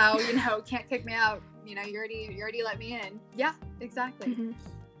cares how, you know, can't kick me out, you know, you already let me in. Yeah, exactly.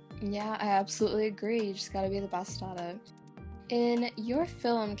 Yeah, I absolutely agree. You just got to be the best at it. In your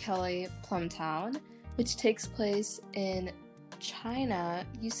film, Kelly, Plumtown, which takes place in China,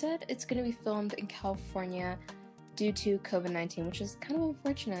 you said it's going to be filmed in California due to COVID-19, which is kind of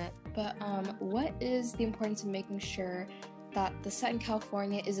unfortunate. But what is the importance of making sure that the set in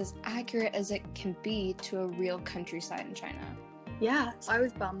California is as accurate as it can be to a real countryside in China? Yeah, I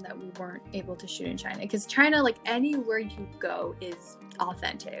was bummed that we weren't able to shoot in China, because China, like, anywhere you go is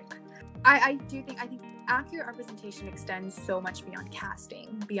authentic. I think accurate representation extends so much beyond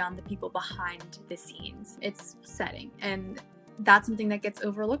casting, beyond the people behind the scenes. It's setting, and that's something that gets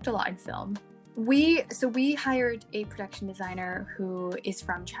overlooked a lot in film. We hired a production designer who is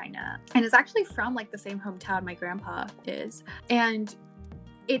from China, and is actually from like the same hometown my grandpa is, and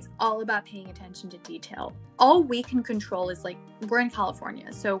it's all about paying attention to detail. All we can control is like, we're in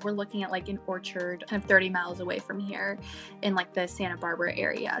California, so we're looking at like an orchard kind of 30 miles away from here in like the Santa Barbara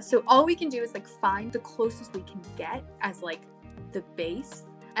area. So all we can do is like find the closest we can get as like the base,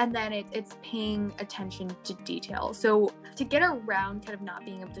 and then it's paying attention to detail. So to get around kind of not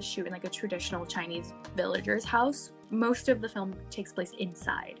being able to shoot in like a traditional Chinese villager's house, most of the film takes place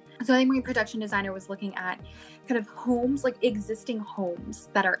inside. So I think my production designer was looking at kind of homes, like existing homes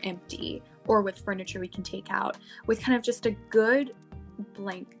that are empty or with furniture we can take out, with kind of just a good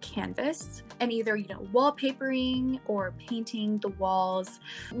blank canvas, and either, you know, wallpapering or painting the walls.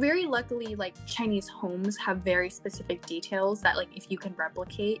 Very luckily, like, Chinese homes have very specific details that, like, if you can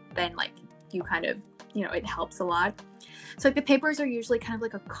replicate, then like you kind of, you know, it helps a lot. So like the papers are usually kind of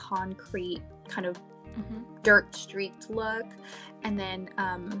like a concrete kind of dirt streaked look, and then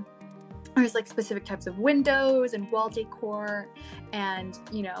there's like specific types of windows and wall decor. And,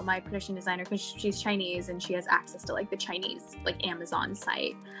 you know, my production designer, because she's Chinese and she has access to like the Chinese like Amazon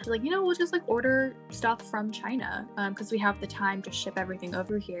site, she's like, you know, we'll just like order stuff from China because we have the time to ship everything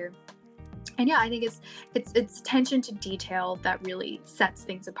over here. And yeah, I think it's attention to detail that really sets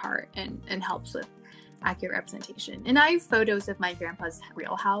things apart and helps with accurate representation. And I have photos of my grandpa's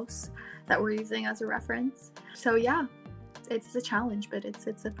real house that we're using as a reference. So yeah, it's a challenge, but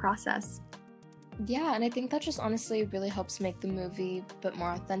it's a process. Yeah, and I think that just honestly really helps make the movie a bit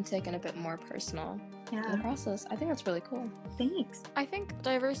more authentic and a bit more personal in the process. I think that's really cool. Thanks. I think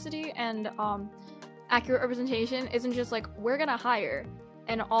diversity and accurate representation isn't just like, we're gonna hire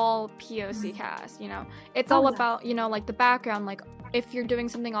an all POC cast, you know? It's all about, you know, like the background, like if you're doing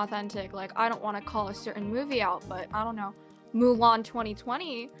something authentic, like I don't want to call a certain movie out, but I don't know, Mulan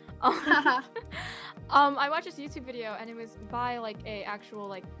 2020. I watched this YouTube video and it was by like a actual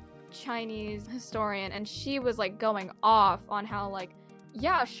like Chinese historian, and she was like going off on how like,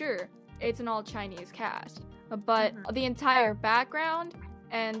 yeah, sure, it's an all Chinese cast, but the entire background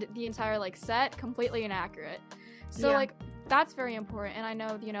and the entire like set completely inaccurate. So like that's very important, and I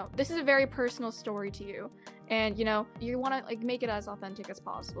know, you know, this is a very personal story to you, and you know, you want to like make it as authentic as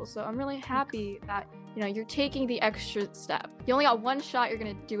possible. So I'm really happy that, you know, you're taking the extra step. You only got one shot, you're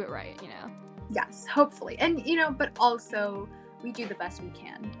gonna do it right, you know? Yes, hopefully. And, you know, but also we do the best we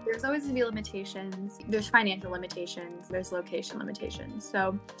can. There's always gonna be limitations. There's financial limitations, there's location limitations.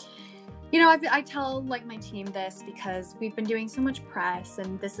 So I tell like my team this because we've been doing so much press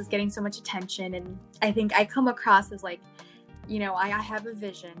and this is getting so much attention, and I think I come across as like, I have a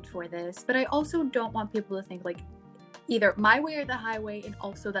vision for this, but I also don't want people to think like either my way or the highway, and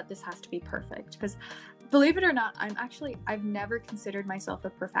also that this has to be perfect, because believe it or not, I've never considered myself a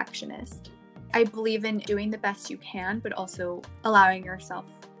perfectionist. I believe in doing the best you can, but also allowing yourself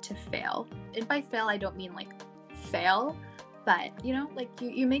to fail. And by fail, I don't mean like fail, but like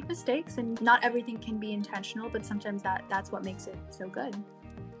you make mistakes, and not everything can be intentional, but sometimes that's what makes it so good.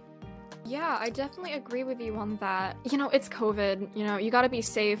 Yeah, I definitely agree with you on that. It's COVID, you gotta be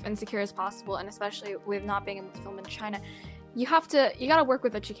safe and secure as possible, and especially with not being able to film in China, you gotta work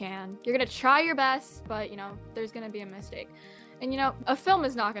with what you can. You're gonna try your best, but there's gonna be a mistake. And a film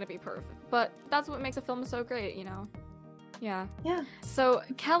is not gonna be perfect, but that's what makes a film so great, Yeah. So,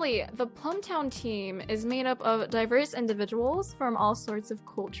 Kelly, the Plumtown team is made up of diverse individuals from all sorts of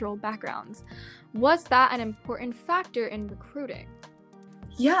cultural backgrounds. Was that an important factor in recruiting?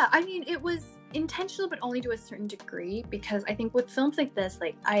 Yeah, I mean, it was intentional, but only to a certain degree, because I think with films like this,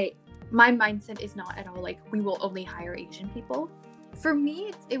 like my mindset is not at all like we will only hire Asian people. For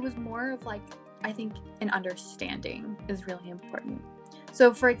me, it was more of like, I think an understanding is really important.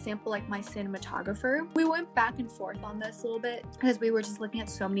 So for example, like my cinematographer, we went back and forth on this a little bit because we were just looking at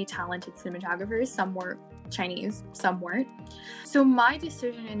so many talented cinematographers. Some were Chinese, some weren't. So my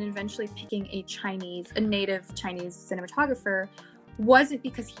decision in eventually picking a native Chinese cinematographer wasn't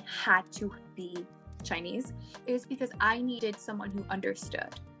because he had to be Chinese. It was because I needed someone who understood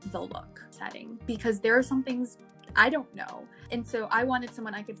the look setting, because there are some things I don't know. And so I wanted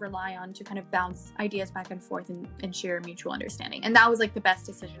someone I could rely on to kind of bounce ideas back and forth and share a mutual understanding. And that was like the best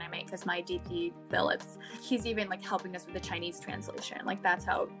decision I made, because my DP Phillips, he's even like helping us with the Chinese translation. Like that's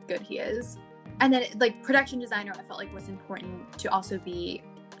how good he is. And then like production designer, I felt like was important to also be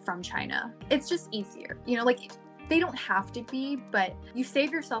from China. It's just easier, like they don't have to be, but you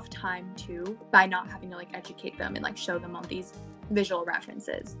save yourself time too by not having to like educate them and like show them all these visual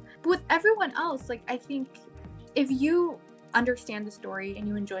references. But with everyone else, like I think if you understand the story and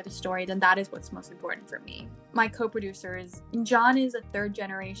you enjoy the story, then that is what's most important for me. My co-producers, John is a third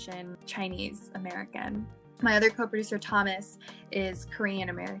generation Chinese American. My other co-producer, Thomas, is Korean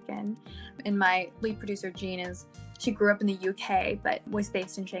American. And my lead producer, Jean, she grew up in the UK, but was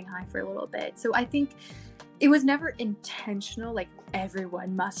based in Shanghai for a little bit. So I think it was never intentional, like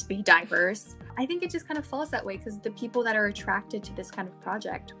everyone must be diverse. I think it just kind of falls that way because the people that are attracted to this kind of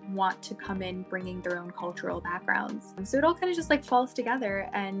project want to come in bringing their own cultural backgrounds. So it all kind of just like falls together,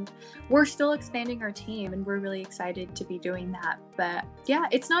 and we're still expanding our team and we're really excited to be doing that. But yeah,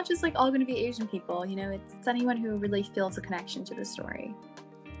 it's not just like all going to be Asian people, it's anyone who really feels a connection to the story.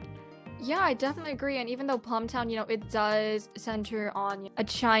 Yeah, I definitely agree. And even though Plumtown, it does center on a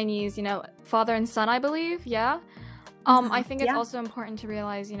Chinese, father and son, I believe. Yeah. I think it's also important to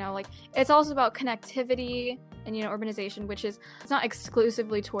realize, like it's also about connectivity and, urbanization, which is, it's not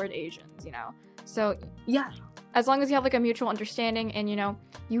exclusively toward Asians, So yeah, as long as you have like a mutual understanding and,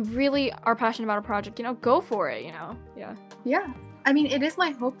 you really are passionate about a project, go for it, Yeah. Yeah. I mean, it is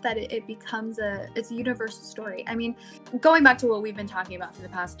my hope that it becomes it's a universal story. I mean, going back to what we've been talking about for the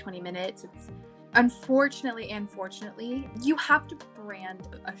past 20 minutes, it's unfortunately and fortunately, you have to brand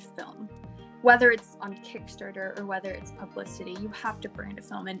a film. Whether it's on Kickstarter or whether it's publicity, you have to brand a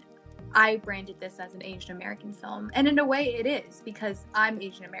film. And I branded this as an Asian American film. And in a way it is, because I'm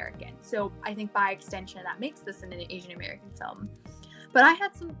Asian American. So I think by extension, that makes this an Asian American film. But I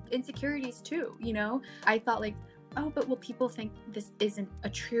had some insecurities too, I thought like, oh, but will people think this isn't a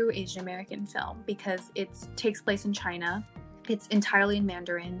true Asian American film because it takes place in China. It's entirely in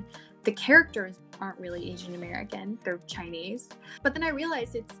Mandarin. The characters aren't really Asian American, they're Chinese. But then I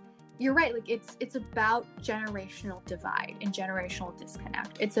realized you're right, like it's about generational divide and generational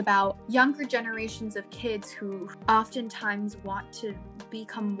disconnect. It's about younger generations of kids who oftentimes want to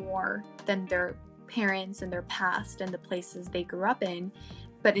become more than their parents and their past and the places they grew up in,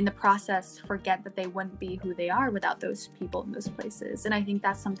 but in the process forget that they wouldn't be who they are without those people in those places. And I think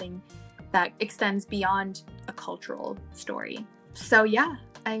that's something that extends beyond a cultural story. So yeah,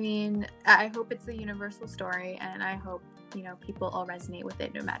 I mean, I hope it's a universal story, and I hope, people all resonate with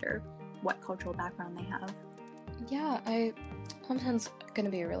it no matter what cultural background they have. Yeah, Plumtown's going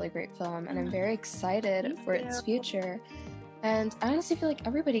to be a really great film, and I'm very excited for its future. And I honestly feel like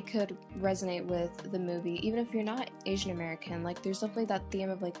everybody could resonate with the movie, even if you're not Asian American. Like, there's definitely that theme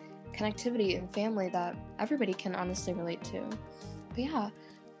of like connectivity and family that everybody can honestly relate to. But yeah,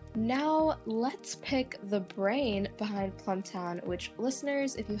 now let's pick the brain behind Plumtown, which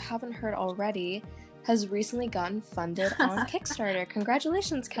listeners, if you haven't heard already, has recently gotten funded on Kickstarter.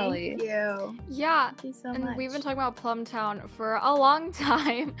 Congratulations, Kelly. Thank you. Yeah, Thank you so and much. we've been talking about Plumtown for a long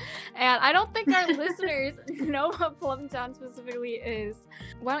time, and I don't think our listeners know what Plumtown specifically is.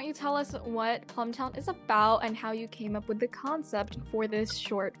 Why don't you tell us what Plumtown is about and how you came up with the concept for this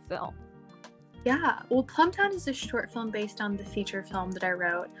short film? Yeah, well, Plumtown is a short film based on the feature film that I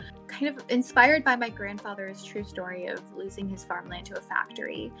wrote, kind of inspired by my grandfather's true story of losing his farmland to a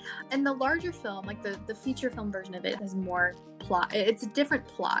factory. And the larger film, like the feature film version of it, has more plot. It's a different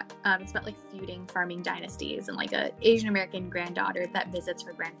plot. It's about like feuding farming dynasties and like a Asian American granddaughter that visits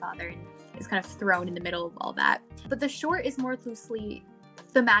her grandfather and is kind of thrown in the middle of all that. But the short is more loosely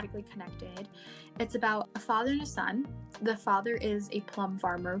thematically connected. It's about a father and a son. The father is a plum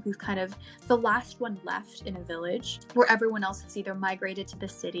farmer who's kind of the last one left in a village where everyone else has either migrated to the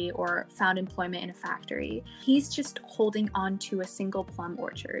city or found employment in a factory. He's just holding on to a single plum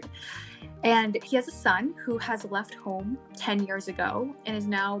orchard. And he has a son who has left home 10 years ago and has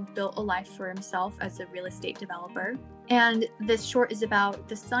now built a life for himself as a real estate developer. And this short is about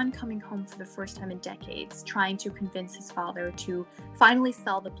the son coming home for the first time in decades, trying to convince his father to finally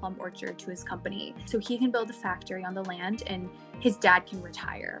sell the plum orchard to his company so he can build a factory on the land and his dad can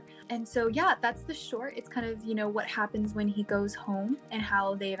retire. And so, yeah, that's the short. It's kind of, what happens when he goes home and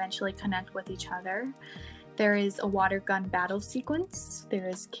how they eventually connect with each other. There is a water gun battle sequence. There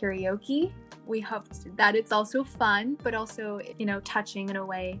is karaoke. We hope that it's also fun, but also, touching in a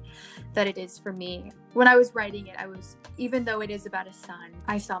way that it is for me. When I was writing it, even though it is about a son,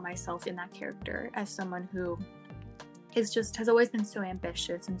 I saw myself in that character as someone who has always been so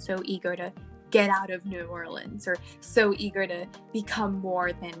ambitious and so eager to get out of New Orleans, or so eager to become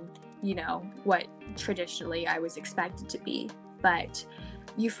more than, what traditionally I was expected to be. But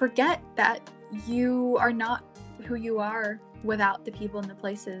you forget that you are not who you are without the people and the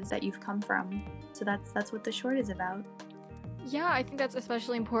places that you've come from. So that's what the short is about. Yeah, I think that's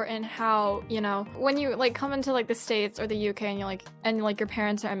especially important how, when you come into the States or the UK and your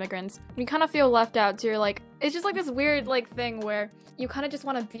parents are immigrants, you kind of feel left out. So you're it's just this weird thing where you kind of just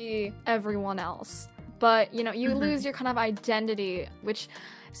want to be everyone else. But, you lose your kind of identity, which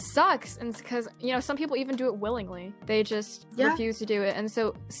sucks. And it's because, some people even do it willingly. They just refuse to do it. And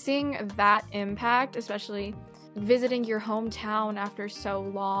so seeing that impact, especially visiting your hometown after so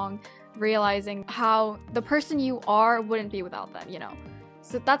long, realizing how the person you are wouldn't be without them,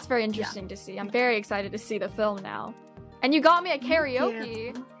 So that's very interesting to see. I'm very excited to see the film now. And you got me at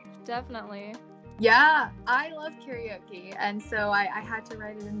karaoke. Definitely. Yeah, I love karaoke. And so I had to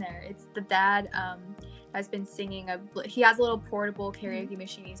write it in there. It's the dad has been singing. He has a little portable karaoke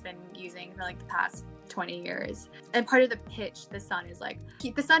machine he's been using for the past 20 years. And part of the pitch, the son is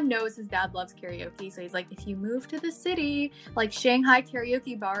the son knows his dad loves karaoke. So he's if you move to the city, Shanghai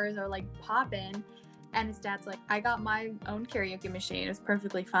karaoke bars are popping. And his dad's I got my own karaoke machine. It's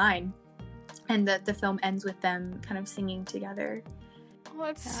perfectly fine. And the film ends with them kind of singing together. Oh,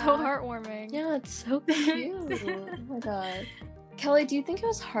 that's so heartwarming. Yeah, it's so cute. Oh my god. Kelly, do you think it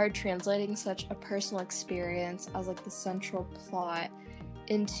was hard translating such a personal experience as the central plot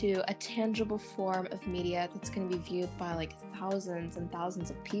into a tangible form of media that's going to be viewed by thousands and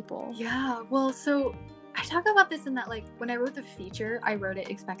thousands of people? Yeah, well, so I talk about this in that when I wrote the feature, I wrote it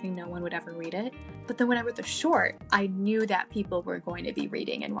expecting no one would ever read it. But then when I wrote the short, I knew that people were going to be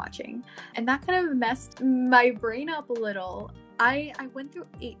reading and watching. And that kind of messed my brain up a little. I went through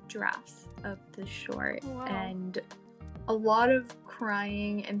 8 drafts of the short. Wow. And a lot of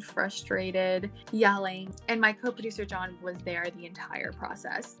crying and frustrated, yelling, and my co-producer John was there the entire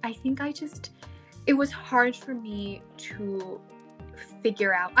process. I think it was hard for me to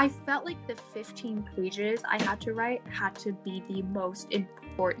figure out. I felt the 15 pages I had to write had to be the most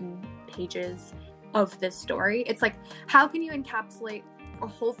important pages of this story. It's how can you encapsulate a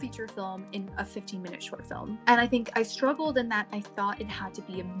whole feature film in a 15-minute short film? And I think I struggled in that I thought it had to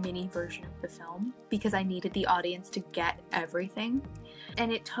be a mini version of the film because I needed the audience to get everything.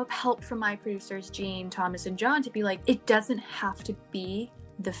 And it took help from my producers, Jean, Thomas, and John, to be it doesn't have to be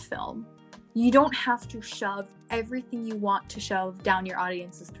the film. You don't have to shove everything you want to shove down your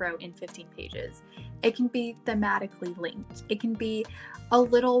audience's throat in 15 pages. It can be thematically linked. It can be a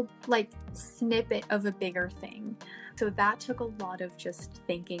little snippet of a bigger thing. So that took a lot of just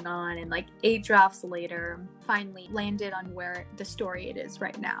thinking on, and 8 drafts later, finally landed on where the story it is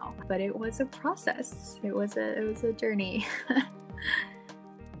right now. But it was a process. It was a journey.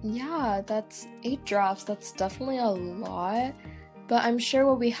 Yeah, that's 8 drafts. That's definitely a lot. But I'm sure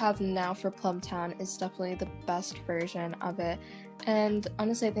what we have now for Plumtown is definitely the best version of it. And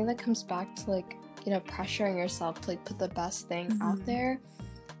honestly, I think that comes back to pressuring yourself to put the best thing out there.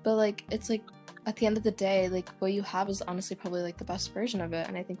 But it's at the end of the day, like, what you have is honestly probably like the best version of it.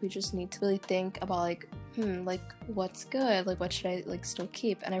 And I think we just need to really think about like, like, what's good? Like, what should I like still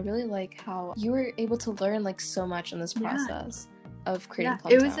keep? And I really like how you were able to learn like so much in this process of creating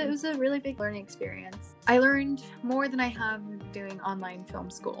Plumtown. It was a really big learning experience. I learned more than I have doing online film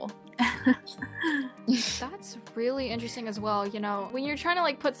school. That's really interesting as well. You know, when you're trying to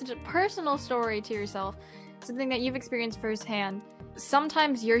like put such a personal story to yourself, something that you've experienced firsthand,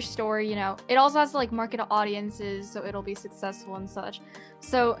 sometimes your story, you know, it also has to like market to audiences so it'll be successful and such.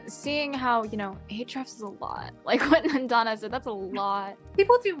 So seeing how, you know, 8 drafts is a lot. Like what Donna said, that's a lot.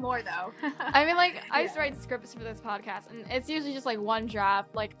 People do more though. I mean, like, I used to write scripts for this podcast, and it's usually just like one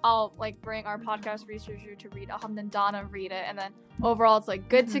draft. Like, I'll like bring our podcast researcher to read it, I'll have Donna read it, and then overall it's like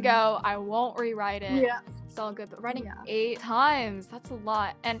good to go. I won't rewrite it. Yeah. It's all good. But writing 8 times, that's a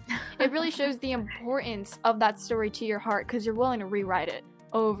lot. And it really shows the importance of that story to your heart, because you're willing to rewrite it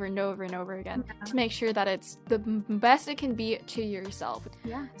over and over and over again to make sure that it's the best it can be to yourself.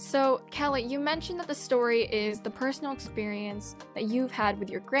 Yeah. So, Kelly, you mentioned that the story is the personal experience that you've had with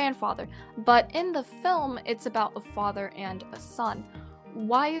your grandfather, but in the film, it's about a father and a son.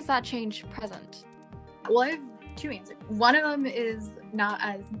 Why is that change present? Well, I have 2 answers. One of them is not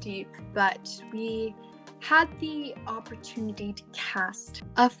as deep, but we had the opportunity to cast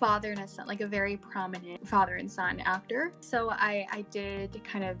a father and a son, like a very prominent father and son actor. So I did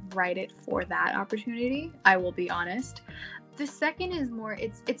kind of write it for that opportunity, I will be honest. The second is more,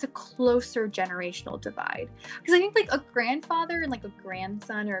 it's a closer generational divide. Because I think like a grandfather and like a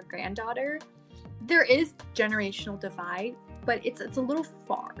grandson or a granddaughter, there is generational divide, but it's a little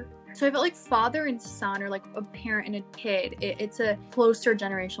far. So I felt like father and son, or like a parent and a kid, it's a closer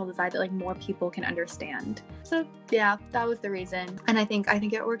generational divide that like more people can understand. So yeah, that was the reason. And I think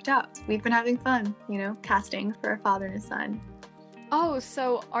it worked out. We've been having fun, you know, casting for a father and a son. Oh,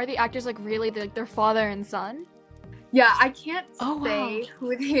 so are the actors like really their father and son? Yeah, I can't say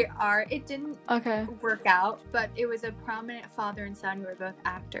who they are. It didn't work out, but it was a prominent father and son who were both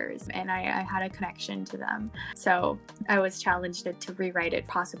actors, and I had a connection to them. So I was challenged to rewrite it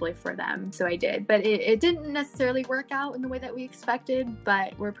possibly for them. So I did, but it didn't necessarily work out in the way that we expected,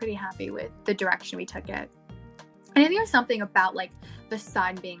 but we're pretty happy with the direction we took it. And I think there's something about like the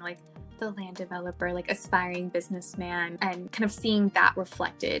son being like the land developer, like aspiring businessman, and kind of seeing that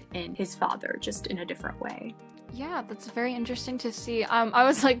reflected in his father just in a different way. Yeah, that's very interesting to see. I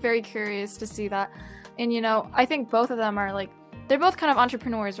was like very curious to see that. And you know, I think both of them are like, they're both kind of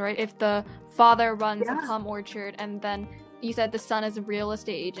entrepreneurs, right? If the father runs a plum orchard and then you said the son is a real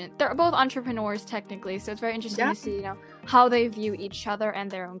estate agent, they're both entrepreneurs technically. So it's very interesting to see, you know, how they view each other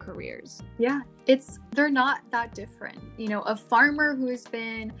and their own careers. Yeah, they're not that different. You know, a farmer who has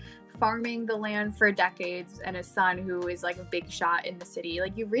been farming the land for decades and a son who is like a big shot in the city,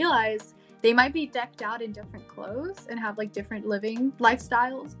 like you realize they might be decked out in different clothes and have like different living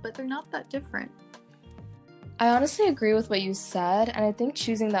lifestyles, but they're not that different. I honestly agree with what you said, and I think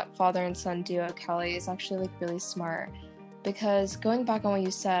choosing that father and son duo, Kelly, is actually like really smart, because going back on what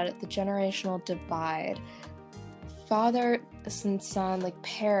you said, the generational divide, father and son, like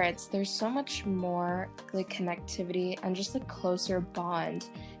parents, there's so much more like connectivity and just a closer bond,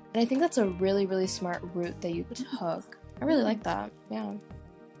 and I think that's a really, really smart route that you took. I really like that. Yeah.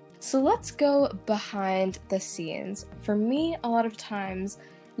 So let's go behind the scenes. For me, a lot of times,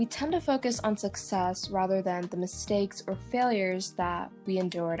 we tend to focus on success rather than the mistakes or failures that we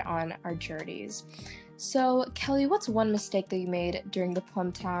endured on our journeys. So, Kelly, what's one mistake that you made during the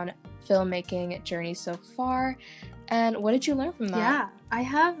Plumtown filmmaking journey so far? And what did you learn from that?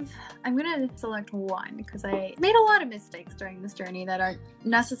 Yeah, I'm going to select one because I made a lot of mistakes during this journey that aren't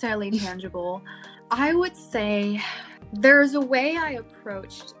necessarily tangible. I would say there's a way I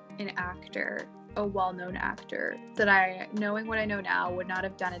approached an actor, a well-known actor, that I, knowing what I know now, would not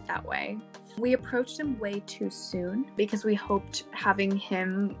have done it that way. We approached him way too soon because we hoped having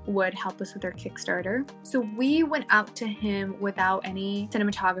him would help us with our Kickstarter. So we went out to him without any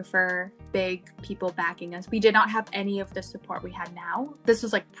cinematographer, big people backing us. We did not have any of the support we had now. This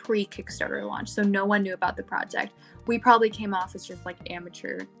was like pre-Kickstarter launch, so no one knew about the project. We probably came off as just like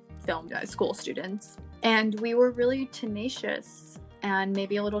amateur film school students. And we were really tenacious, and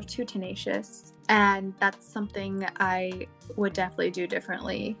maybe a little too tenacious. And that's something I would definitely do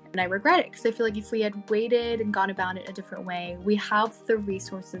differently. And I regret it because I feel like if we had waited and gone about it a different way, we have the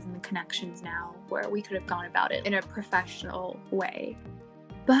resources and the connections now where we could have gone about it in a professional way.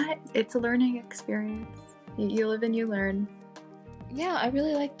 But it's a learning experience. You live and you learn. Yeah, I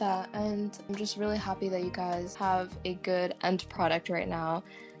really like that. And I'm just really happy that you guys have a good end product right now.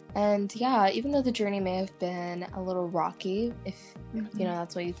 And yeah, even though the journey may have been a little rocky, if you know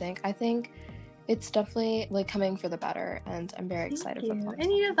that's what you think, I think It's definitely like coming for the better, and I'm very excited for Plumtown. And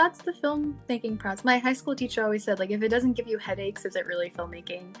you know, that's the filmmaking process. My high school teacher always said, like, if it doesn't give you headaches, is it really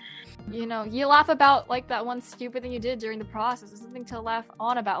filmmaking? You know, you laugh about like that one stupid thing you did during the process. There's something to laugh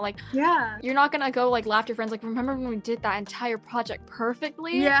on about. Like, Yeah. you're not gonna go like laugh to your friends like, remember when we did that entire project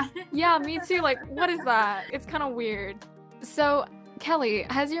perfectly? Yeah. Yeah, me too. Like, what is that? It's kind of weird. So, Kelly,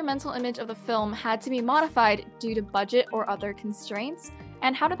 has your mental image of the film had to be modified due to budget or other constraints?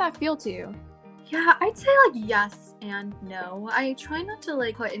 And how did that feel to you? Yeah, I'd say like yes and no. I try not to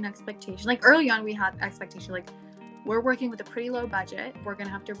like put an expectation. Like early on, we had expectation like we're working with a pretty low budget. We're gonna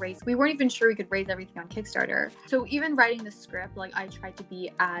have to raise. We weren't even sure we could raise everything on Kickstarter. So even writing the script, like I tried to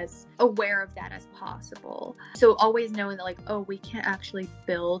be as aware of that as possible. So always knowing that like, oh, we can't actually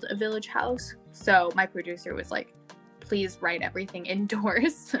build a village house. So my producer was like, please write everything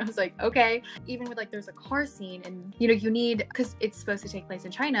indoors. I was like, okay. Even with like, there's a car scene and, you know, you need, because it's supposed to take place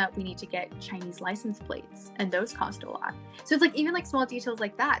in China, we need to get Chinese license plates and those cost a lot. So it's like, even like small details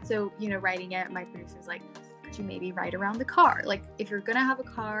like that. So, you know, writing it, my producer's like, could you maybe write around the car? Like if you're going to have a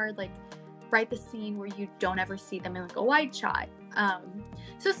car, like write the scene where you don't ever see them in like a wide shot.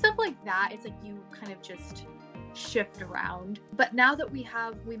 So stuff like that, it's like you kind of just shift around. But now that we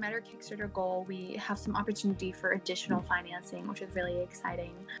met our Kickstarter goal, we have some opportunity for additional financing, which is really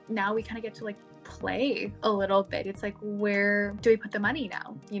exciting. Now we kind of get to like play a little bit. It's like, where do we put the money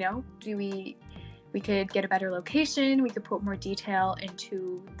now? You know, we could get a better location, we could put more detail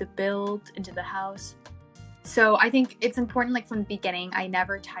into the build, into the house. So I think it's important, like from the beginning, I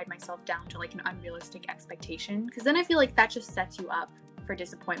never tied myself down to like an unrealistic expectation, because then I feel like that just sets you up for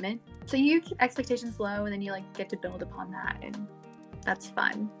disappointment. So you keep expectations low and then you like get to build upon that, and that's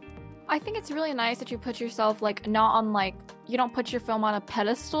fun. I think it's really nice that you put yourself like not on like, you don't put your film on a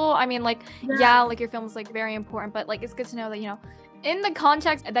pedestal. I mean, like, yeah, like your film is like very important, but like it's good to know that, you know, in the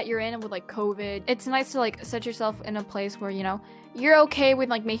context that you're in with like COVID, it's nice to like set yourself in a place where, you know, you're okay with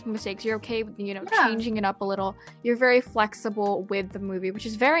like making mistakes. You're okay with, you know, changing it up a little. You're very flexible with the movie, which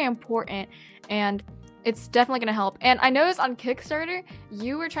is very important, and it's definitely going to help. And I noticed on Kickstarter,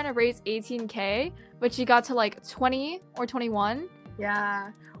 you were trying to raise 18K, but you got to like 20 or 21.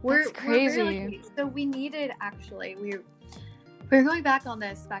 Yeah. That's crazy. We're really, so we needed, actually, we're going back on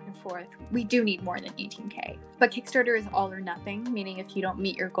this back and forth. We do need more than 18K, but Kickstarter is all or nothing, meaning if you don't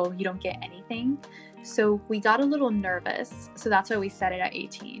meet your goal, you don't get anything. So we got a little nervous. So that's why we set it at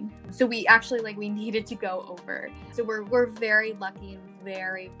 18. So we actually we needed to go over. So we're very lucky and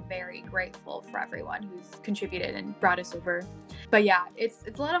very, very grateful for everyone who's contributed and brought us over. But yeah, it's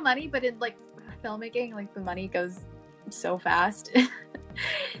a lot of money, but in like filmmaking, like the money goes so fast.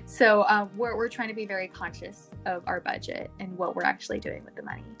 So we're trying to be very conscious of our budget and what we're actually doing with the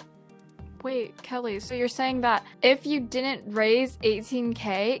money. Wait, Kelly, so you're saying that if you didn't raise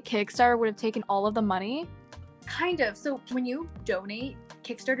 18K, Kickstarter would have taken all of the money? Kind of. So when you donate,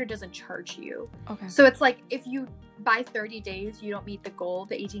 Kickstarter doesn't charge you. Okay. So it's like if you by 30 days you don't meet the goal,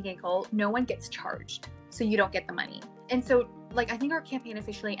 the 18K goal, no one gets charged. So you don't get the money. And so like I think our campaign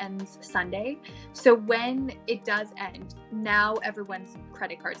officially ends Sunday. So when it does end, now everyone's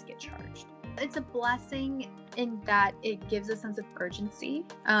credit cards get charged. It's a blessing in that it gives a sense of urgency,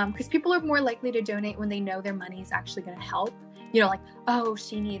 because people are more likely to donate when they know their money is actually going to help. You know, like, oh,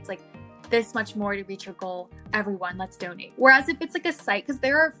 she needs like this much more to reach her goal. Everyone, let's donate. Whereas if it's like a site, because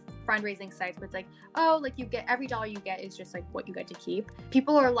there are fundraising sites where it's like, oh, like you get every dollar you get is just like what you get to keep.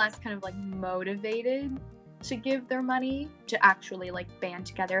 People are less kind of like motivated to give their money to actually like band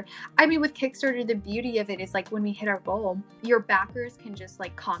together. I mean, with Kickstarter, the beauty of it is like when we hit our goal, your backers can just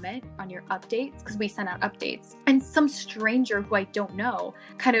like comment on your updates, because we send out updates, and some stranger who I don't know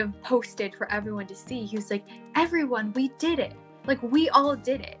kind of posted for everyone to see. He was like, everyone, we did it. Like we all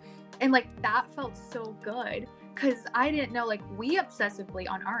did it. And like that felt so good, because I didn't know, like we obsessively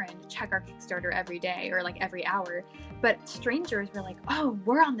on our end check our Kickstarter every day or like every hour, but strangers were like, oh,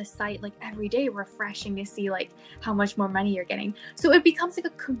 we're on the site like every day refreshing to see like how much more money you're getting. So it becomes like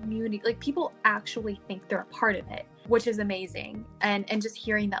a community, like people actually think they're a part of it, which is amazing. And just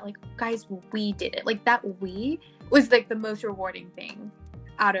hearing that like, guys, we did it, like that we was like the most rewarding thing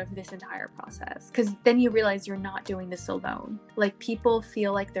out of this entire process, because then you realize you're not doing this alone. Like people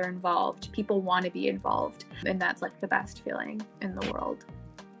feel like they're involved, people want to be involved, and that's like the best feeling in the world.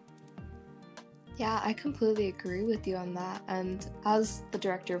 Yeah, I completely agree with you on that. And as the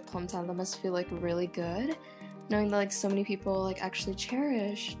director of Plumtown, that must feel like really good, knowing that like so many people like actually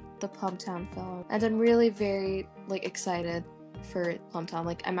cherish the Plumtown film. And I'm really very like excited for Plumtown.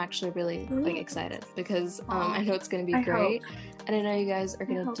 Like I'm actually really like excited because I know it's gonna be great, and I know you guys are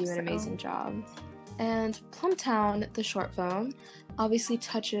gonna do an amazing job. And Plumtown, the short film, obviously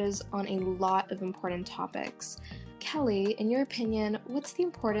touches on a lot of important topics. Kelly, in your opinion, what's the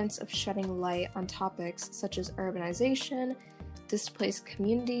importance of shedding light on topics such as urbanization, displaced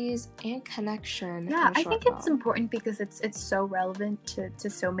communities, and connection? Yeah, I think it's important because it's so relevant to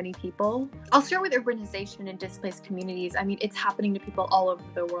so many people. I'll start with urbanization and displaced communities. I mean, it's happening to people all over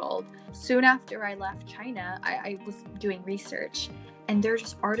the world. Soon after I left China, I was doing research, and there's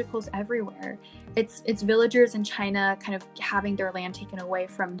just articles everywhere. It's villagers in China kind of having their land taken away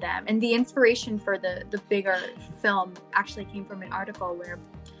from them. And the inspiration for the bigger film actually came from an article where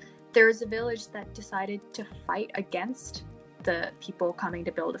there's a village that decided to fight against the people coming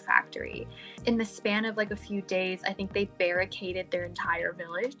to build a factory. In the span of like a few days, I think they barricaded their entire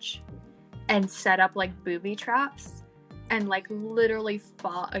village and set up like booby traps and like literally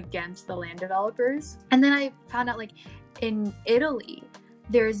fought against the land developers. And then I found out like in Italy,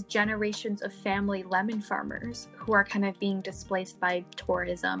 there's generations of family lemon farmers who are kind of being displaced by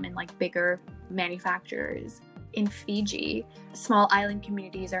tourism and like bigger manufacturers. In Fiji, small island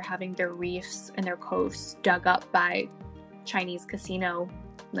communities are having their reefs and their coasts dug up by Chinese casino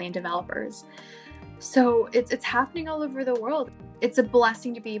land developers. So it's happening all over the world. It's a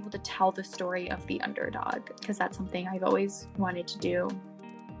blessing to be able to tell the story of the underdog, because that's something I've always wanted to do.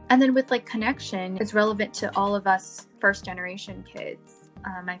 And then with like connection, it's relevant to all of us first generation kids.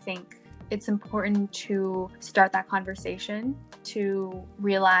 I think it's important to start that conversation, to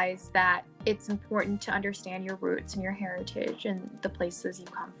realize that it's important to understand your roots and your heritage and the places you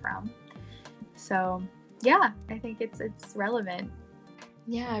come from. So yeah, I think it's relevant.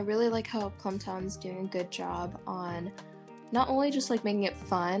 Yeah, I really like how Plumtown's doing a good job on not only just like making it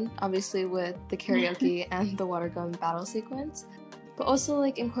fun, obviously with the karaoke and the water gun battle sequence, but also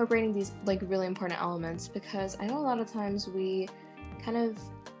like incorporating these like really important elements, because I know a lot of times we kind of,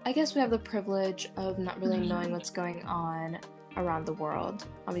 I guess we have the privilege of not really knowing what's going on around the world,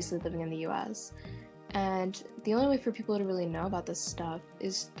 obviously living in the US. And the only way for people to really know about this stuff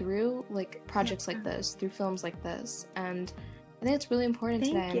is through like projects like this, through films like this. And I think it's really important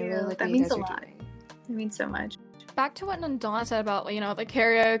today. Thank you. And I really like that what you means guys a are lot. doing. It means so much. Back to what Nandana said about, the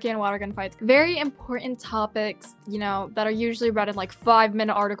karaoke and water gun fights. Very important topics, that are usually read in like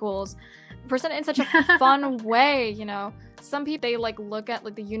 5-minute articles, presented in such a fun way, Some people, they like look at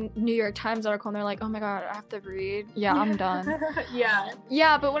like the New York Times article and they're like, oh my god, I have to read. Yeah, I'm done.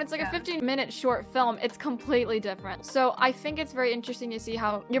 Yeah, but when it's like a 15-minute short film, it's completely different. So I think it's very interesting to see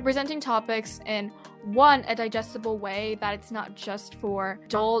how you're presenting topics in a digestible way, that it's not just for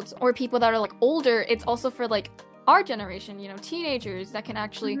adults or people that are like older, it's also for like our generation, teenagers that can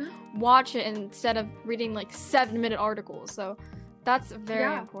actually watch it instead of reading like 7-minute articles. So that's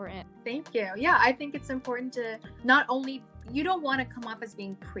very important. Thank you. Yeah, I think it's important to not only, you don't want to come off as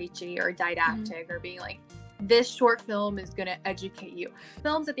being preachy or didactic or being like, this short film is going to educate you.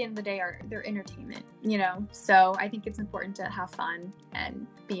 Films at the end of the day they're entertainment, So I think it's important to have fun and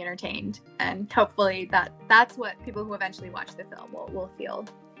be entertained. And hopefully that's what people who eventually watch the film will feel.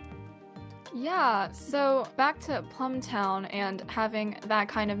 Yeah, so back to Plumtown and having that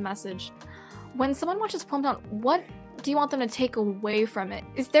kind of message. When someone watches Plumtown, what do you want them to take away from it?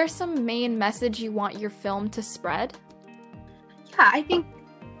 Is there some main message you want your film to spread? Yeah, I think,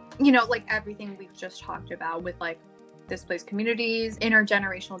 like everything we've just talked about with like displaced communities,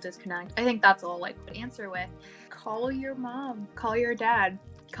 intergenerational disconnect, I think that's all like answer with. Call your mom, call your dad,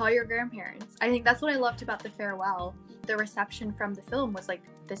 call your grandparents. I think that's what I loved about The Farewell. The reception from the film was like,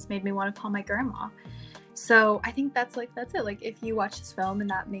 this made me want to call my grandma. So I think that's it. Like if you watch this film and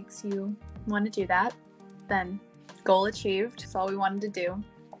that makes you want to do that, then goal achieved. That's all we wanted to do.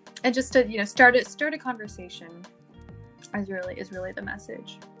 And just to, start a conversation is really the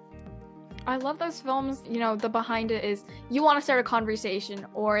message. I love those films, the behind it is you want to start a conversation,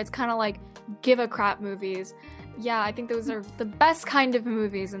 or it's kind of like give a crap movies. Yeah, I think those are the best kind of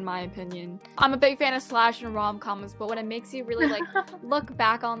movies in my opinion. I'm a big fan of slash and rom-coms, but when it makes you really like look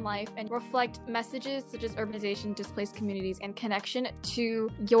back on life and reflect messages such as urbanization, displaced communities, and connection to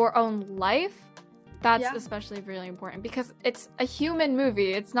your own life, that's especially really important, because it's a human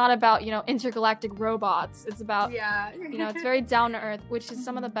movie. It's not about, intergalactic robots. It's about, it's very down to earth, which is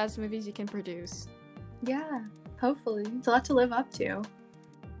some of the best movies you can produce. Yeah, hopefully. It's a lot to live up to.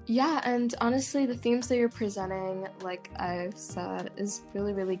 Yeah, and honestly, the themes that you're presenting, like I've said, is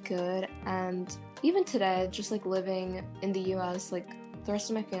really, really good. And even today, just like living in the US, like the rest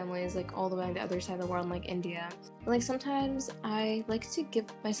of my family is like all the way on the other side of the world, like India. And, like sometimes I like to give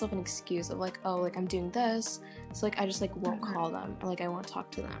myself an excuse of like, oh, like I'm doing this, so like I just like won't call them, or like I won't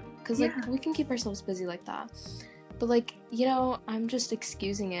talk to them, because like we can keep ourselves busy like that. But like, I'm just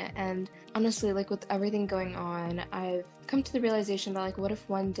excusing it, and honestly, like with everything going on, I've come to the realization that like what if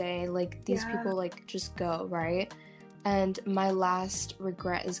one day like these Yeah. people like just go, right? And my last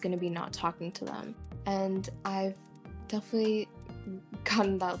regret is going to be not talking to them. And I've definitely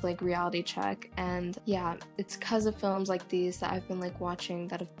gotten that like reality check, and yeah, it's because of films like these that I've been like watching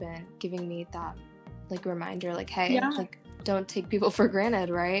that have been giving me that like reminder, like, hey, Yeah. like don't take people for granted,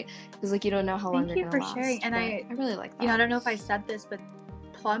 right? Because like you don't know how long Thank they're you gonna for last. sharing. And But I really like that. You know, I don't know if I said this, but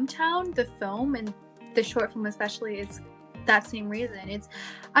Plumtown, the film and the short film especially, is that same reason.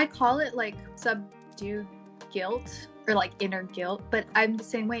 I call it like subdued guilt or like inner guilt, but I'm the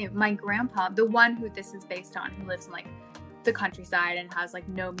same way. My grandpa, the one who this is based on, who lives in like the countryside and has like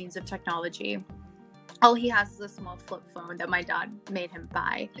no means of technology. All he has is a small flip phone that my dad made him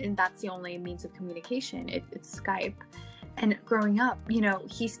buy, and that's the only means of communication. It's Skype. And growing up, you know,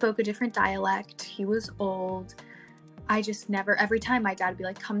 he spoke a different dialect. He was old. I just never, every time my dad would be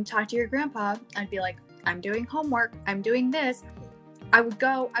like, come talk to your grandpa, I'd be like, I'm doing homework, I'm doing this. I would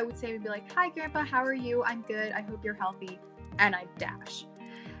say, I'd be like, hi grandpa, how are you? I'm good, I hope you're healthy. And I'd dash.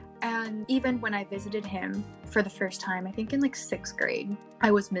 And even when I visited him for the first time, I think in like 6th grade, I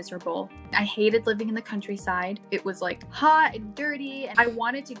was miserable. I hated living in the countryside. It was like hot and dirty, and I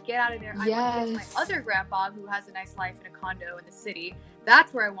wanted to get out of there. I wanted to go to my other grandpa who has a nice life in a condo in the city.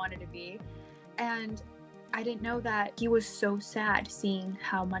 That's where I wanted to be. And I didn't know that he was so sad seeing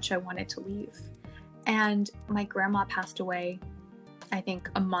how much I wanted to leave. And my grandma passed away, I think,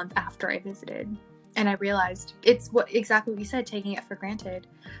 a month after I visited. And I realized it's exactly what you said, taking it for granted.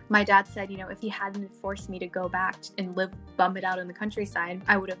 My dad said, you know, if he hadn't forced me to go back and bum it out in the countryside,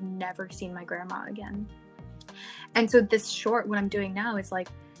 I would have never seen my grandma again. And so this short, what I'm doing now is like,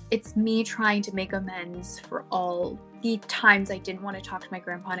 it's me trying to make amends for all the times I didn't want to talk to my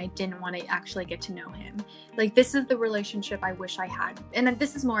grandpa and I didn't want to actually get to know him. Like, this is the relationship I wish I had. And then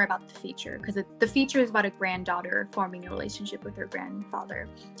this is more about the feature, because the feature is about a granddaughter forming a relationship with her grandfather.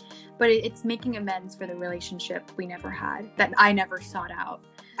 But it's making amends for the relationship we never had, that I never sought out.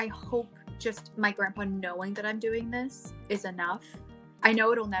 I hope just my grandpa knowing that I'm doing this is enough. I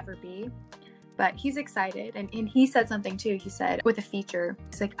know it'll never be, but he's excited. And he said something too. He said, with a feature,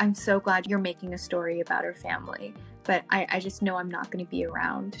 he's like, I'm so glad you're making a story about her family, but I just know I'm not going to be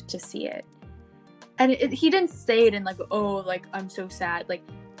around to see it. And he didn't say it in like, oh, like, I'm so sad. Like,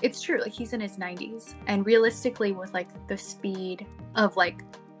 it's true. Like, he's in his 90s. And realistically, with like the speed of like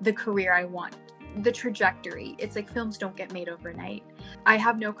the career I want, the trajectory, it's like films don't get made overnight. I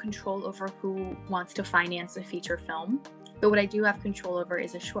have no control over who wants to finance a feature film. But what I do have control over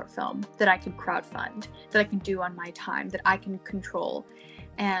is a short film that I can crowdfund, that I can do on my time, that I can control.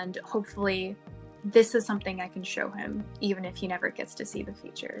 And hopefully this is something I can show him, even if he never gets to see the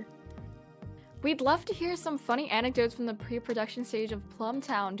feature. We'd love to hear some funny anecdotes from the pre-production stage of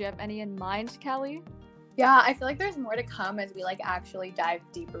Plumtown. Do you have any in mind, Kelly? Yeah, I feel like there's more to come as we like actually dive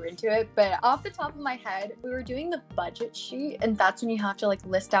deeper into it. But off the top of my head, we were doing the budget sheet, and that's when you have to like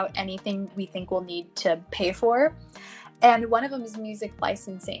list out anything we think we'll need to pay for. And one of them is music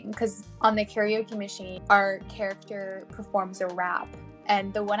licensing, because on the karaoke machine, our character performs a rap.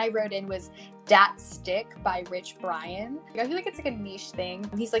 And the one I wrote in was Dat Stick by Rich Brian. I feel like it's like a niche thing.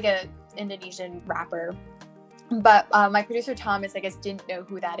 He's like a Indonesian rapper. But my producer Thomas, I guess, didn't know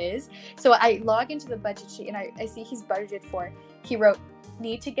who that is. So I log into the budget sheet and I see he's budgeted for, he wrote,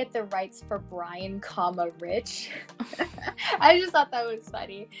 need to get the rights for Brian, comma, Rich. I just thought that was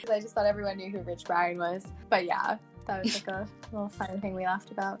funny. I just thought everyone knew who Rich Brian was. But yeah, that was like a little funny thing we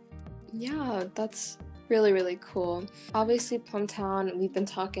laughed about. Yeah, that's really, really cool. Obviously, Plumtown, we've been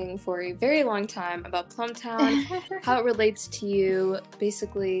talking for a very long time about Plumtown, how it relates to you,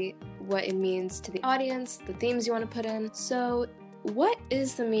 basically what it means to the audience, the themes you want to put in. So what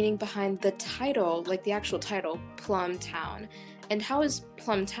is the meaning behind the title, like the actual title, Plumtown? And how is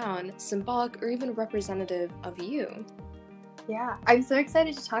Plumtown symbolic or even representative of you? Yeah, I'm so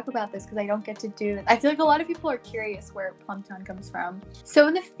excited to talk about this because I don't get to do this. I feel like a lot of people are curious where Plumtown comes from. So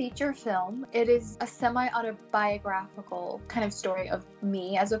in the feature film, it is a semi-autobiographical kind of story of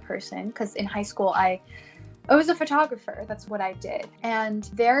me as a person, because in high school I was a photographer. That's what I did. And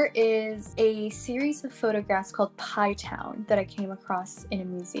there is a series of photographs called Pie Town that I came across in a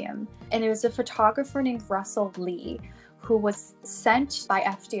museum. And it was a photographer named Russell Lee who was sent by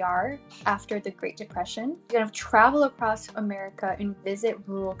FDR after the Great Depression to kind of travel across America and visit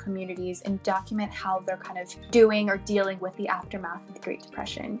rural communities and document how they're kind of doing or dealing with the aftermath of the Great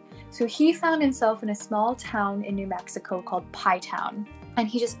Depression. So he found himself in a small town in New Mexico called Pie Town. and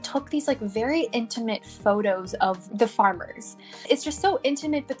he just took these like very intimate photos of the farmers. It's just so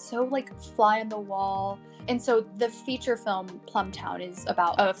intimate but so like fly on the wall. And so the feature film Plumtown is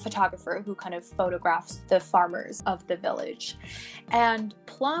about a photographer who kind of photographs the farmers of the village. And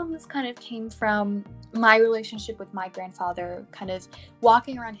plums kind of came from my relationship with my grandfather, kind of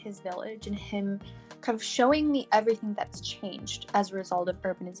walking around his village and him kind of showing me everything that's changed as a result of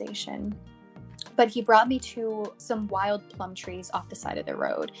urbanization. But he brought me to some wild plum trees off the side of the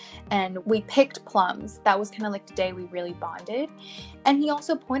road, and we picked plums. That was kind of like the day we really bonded. And he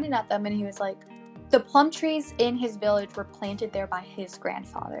also pointed at them and he was like, the plum trees in his village were planted there by his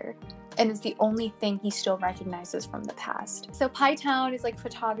grandfather, and it's the only thing he still recognizes from the past. So Pie Town is like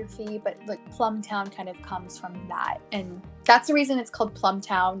photography, but like Plumtown kind of comes from that. And that's the reason it's called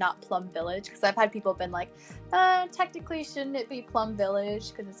Plumtown, not Plum Village, because I've had people been like, technically shouldn't it be Plum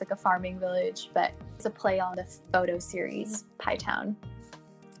Village, because it's like a farming village, but it's a play on the photo series Pie Town,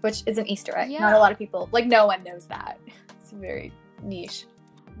 which is an Easter egg. Yeah. Not a lot of people, like no one knows that. It's very niche.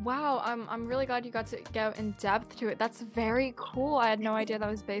 Wow, I'm really glad you got to go in depth to it. That's very cool. I had no idea that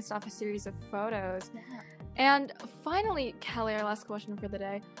was based off a series of photos. Yeah. And finally, Kelly, our last question for the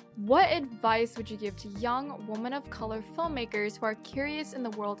day. What advice would you give to young women of color filmmakers who are curious in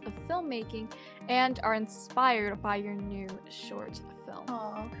the world of filmmaking and are inspired by your new short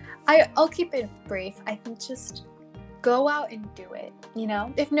film? I'll keep it brief. I think just go out and do it, you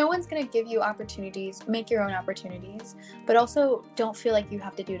know? If no one's going to give you opportunities, make your own opportunities, but also don't feel like you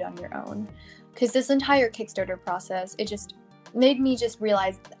have to do it on your own. Because this entire Kickstarter process, it just made me just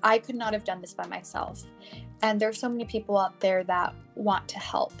realize I could not have done this by myself. And there's so many people out there that want to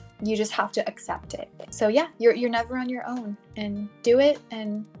help. You just have to accept it. So yeah, you're never on your own, and do it,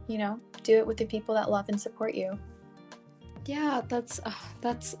 and you know, do it with the people that love and support you. Yeah, that's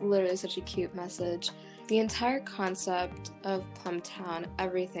literally such a cute message. The entire concept of Plumtown,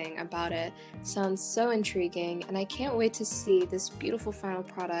 everything about it, sounds so intriguing, and I can't wait to see this beautiful final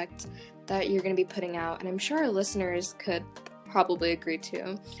product that you're going to be putting out, and I'm sure our listeners could probably agree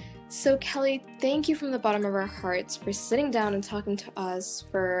to. So Kelly, thank you from the bottom of our hearts for sitting down and talking to us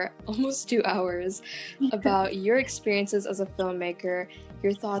for almost 2 hours about your experiences as a filmmaker,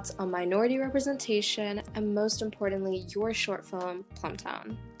 your thoughts on minority representation, and most importantly, your short film,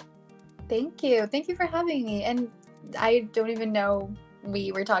 Plumtown. Thank you. Thank you for having me. And I don't even know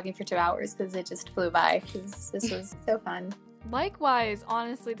we were talking for 2 hours because it just flew by, because this was so fun. Likewise,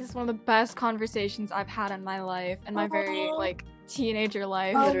 honestly, this is one of the best conversations I've had in my life, and my very, teenager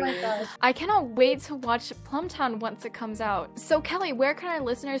life. Oh Literally. my gosh. I cannot wait to watch Plumtown once it comes out. So, Kelly, where can our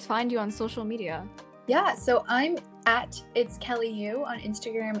listeners find you on social media? Yeah, so I'm at It's Kelly You on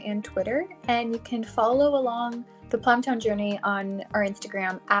Instagram and Twitter, and you can follow along the Plumtown journey on our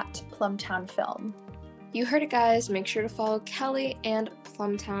Instagram at Plumtown Film. You heard it, guys. Make sure to follow Kelly and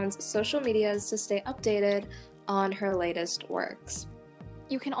Plumtown's social medias to stay updated on her latest works.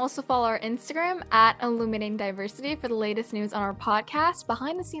 You can also follow our Instagram at Illuminating Diversity for the latest news on our podcast,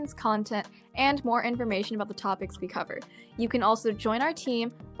 behind-the-scenes content, and more information about the topics we cover. You can also join our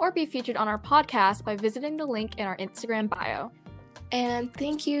team or be featured on our podcast by visiting the link in our Instagram bio. And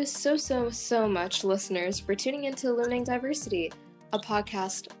thank you so much, listeners, for tuning into Illuminating Diversity, a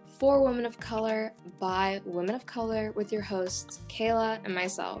podcast for women of color by women of color with your hosts, Kayla and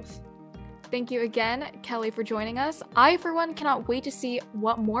myself. Thank you again, Kelly, for joining us. I, for one, cannot wait to see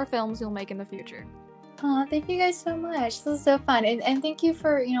what more films you'll make in the future. Oh, thank you guys so much. This is so fun. And thank you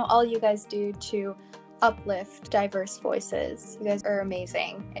for, all you guys do to uplift diverse voices. You guys are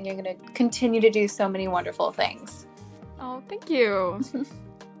amazing, and you're going to continue to do so many wonderful things. Oh, thank you.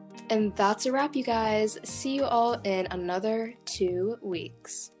 And that's a wrap, you guys. See you all in another 2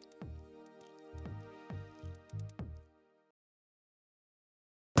 weeks.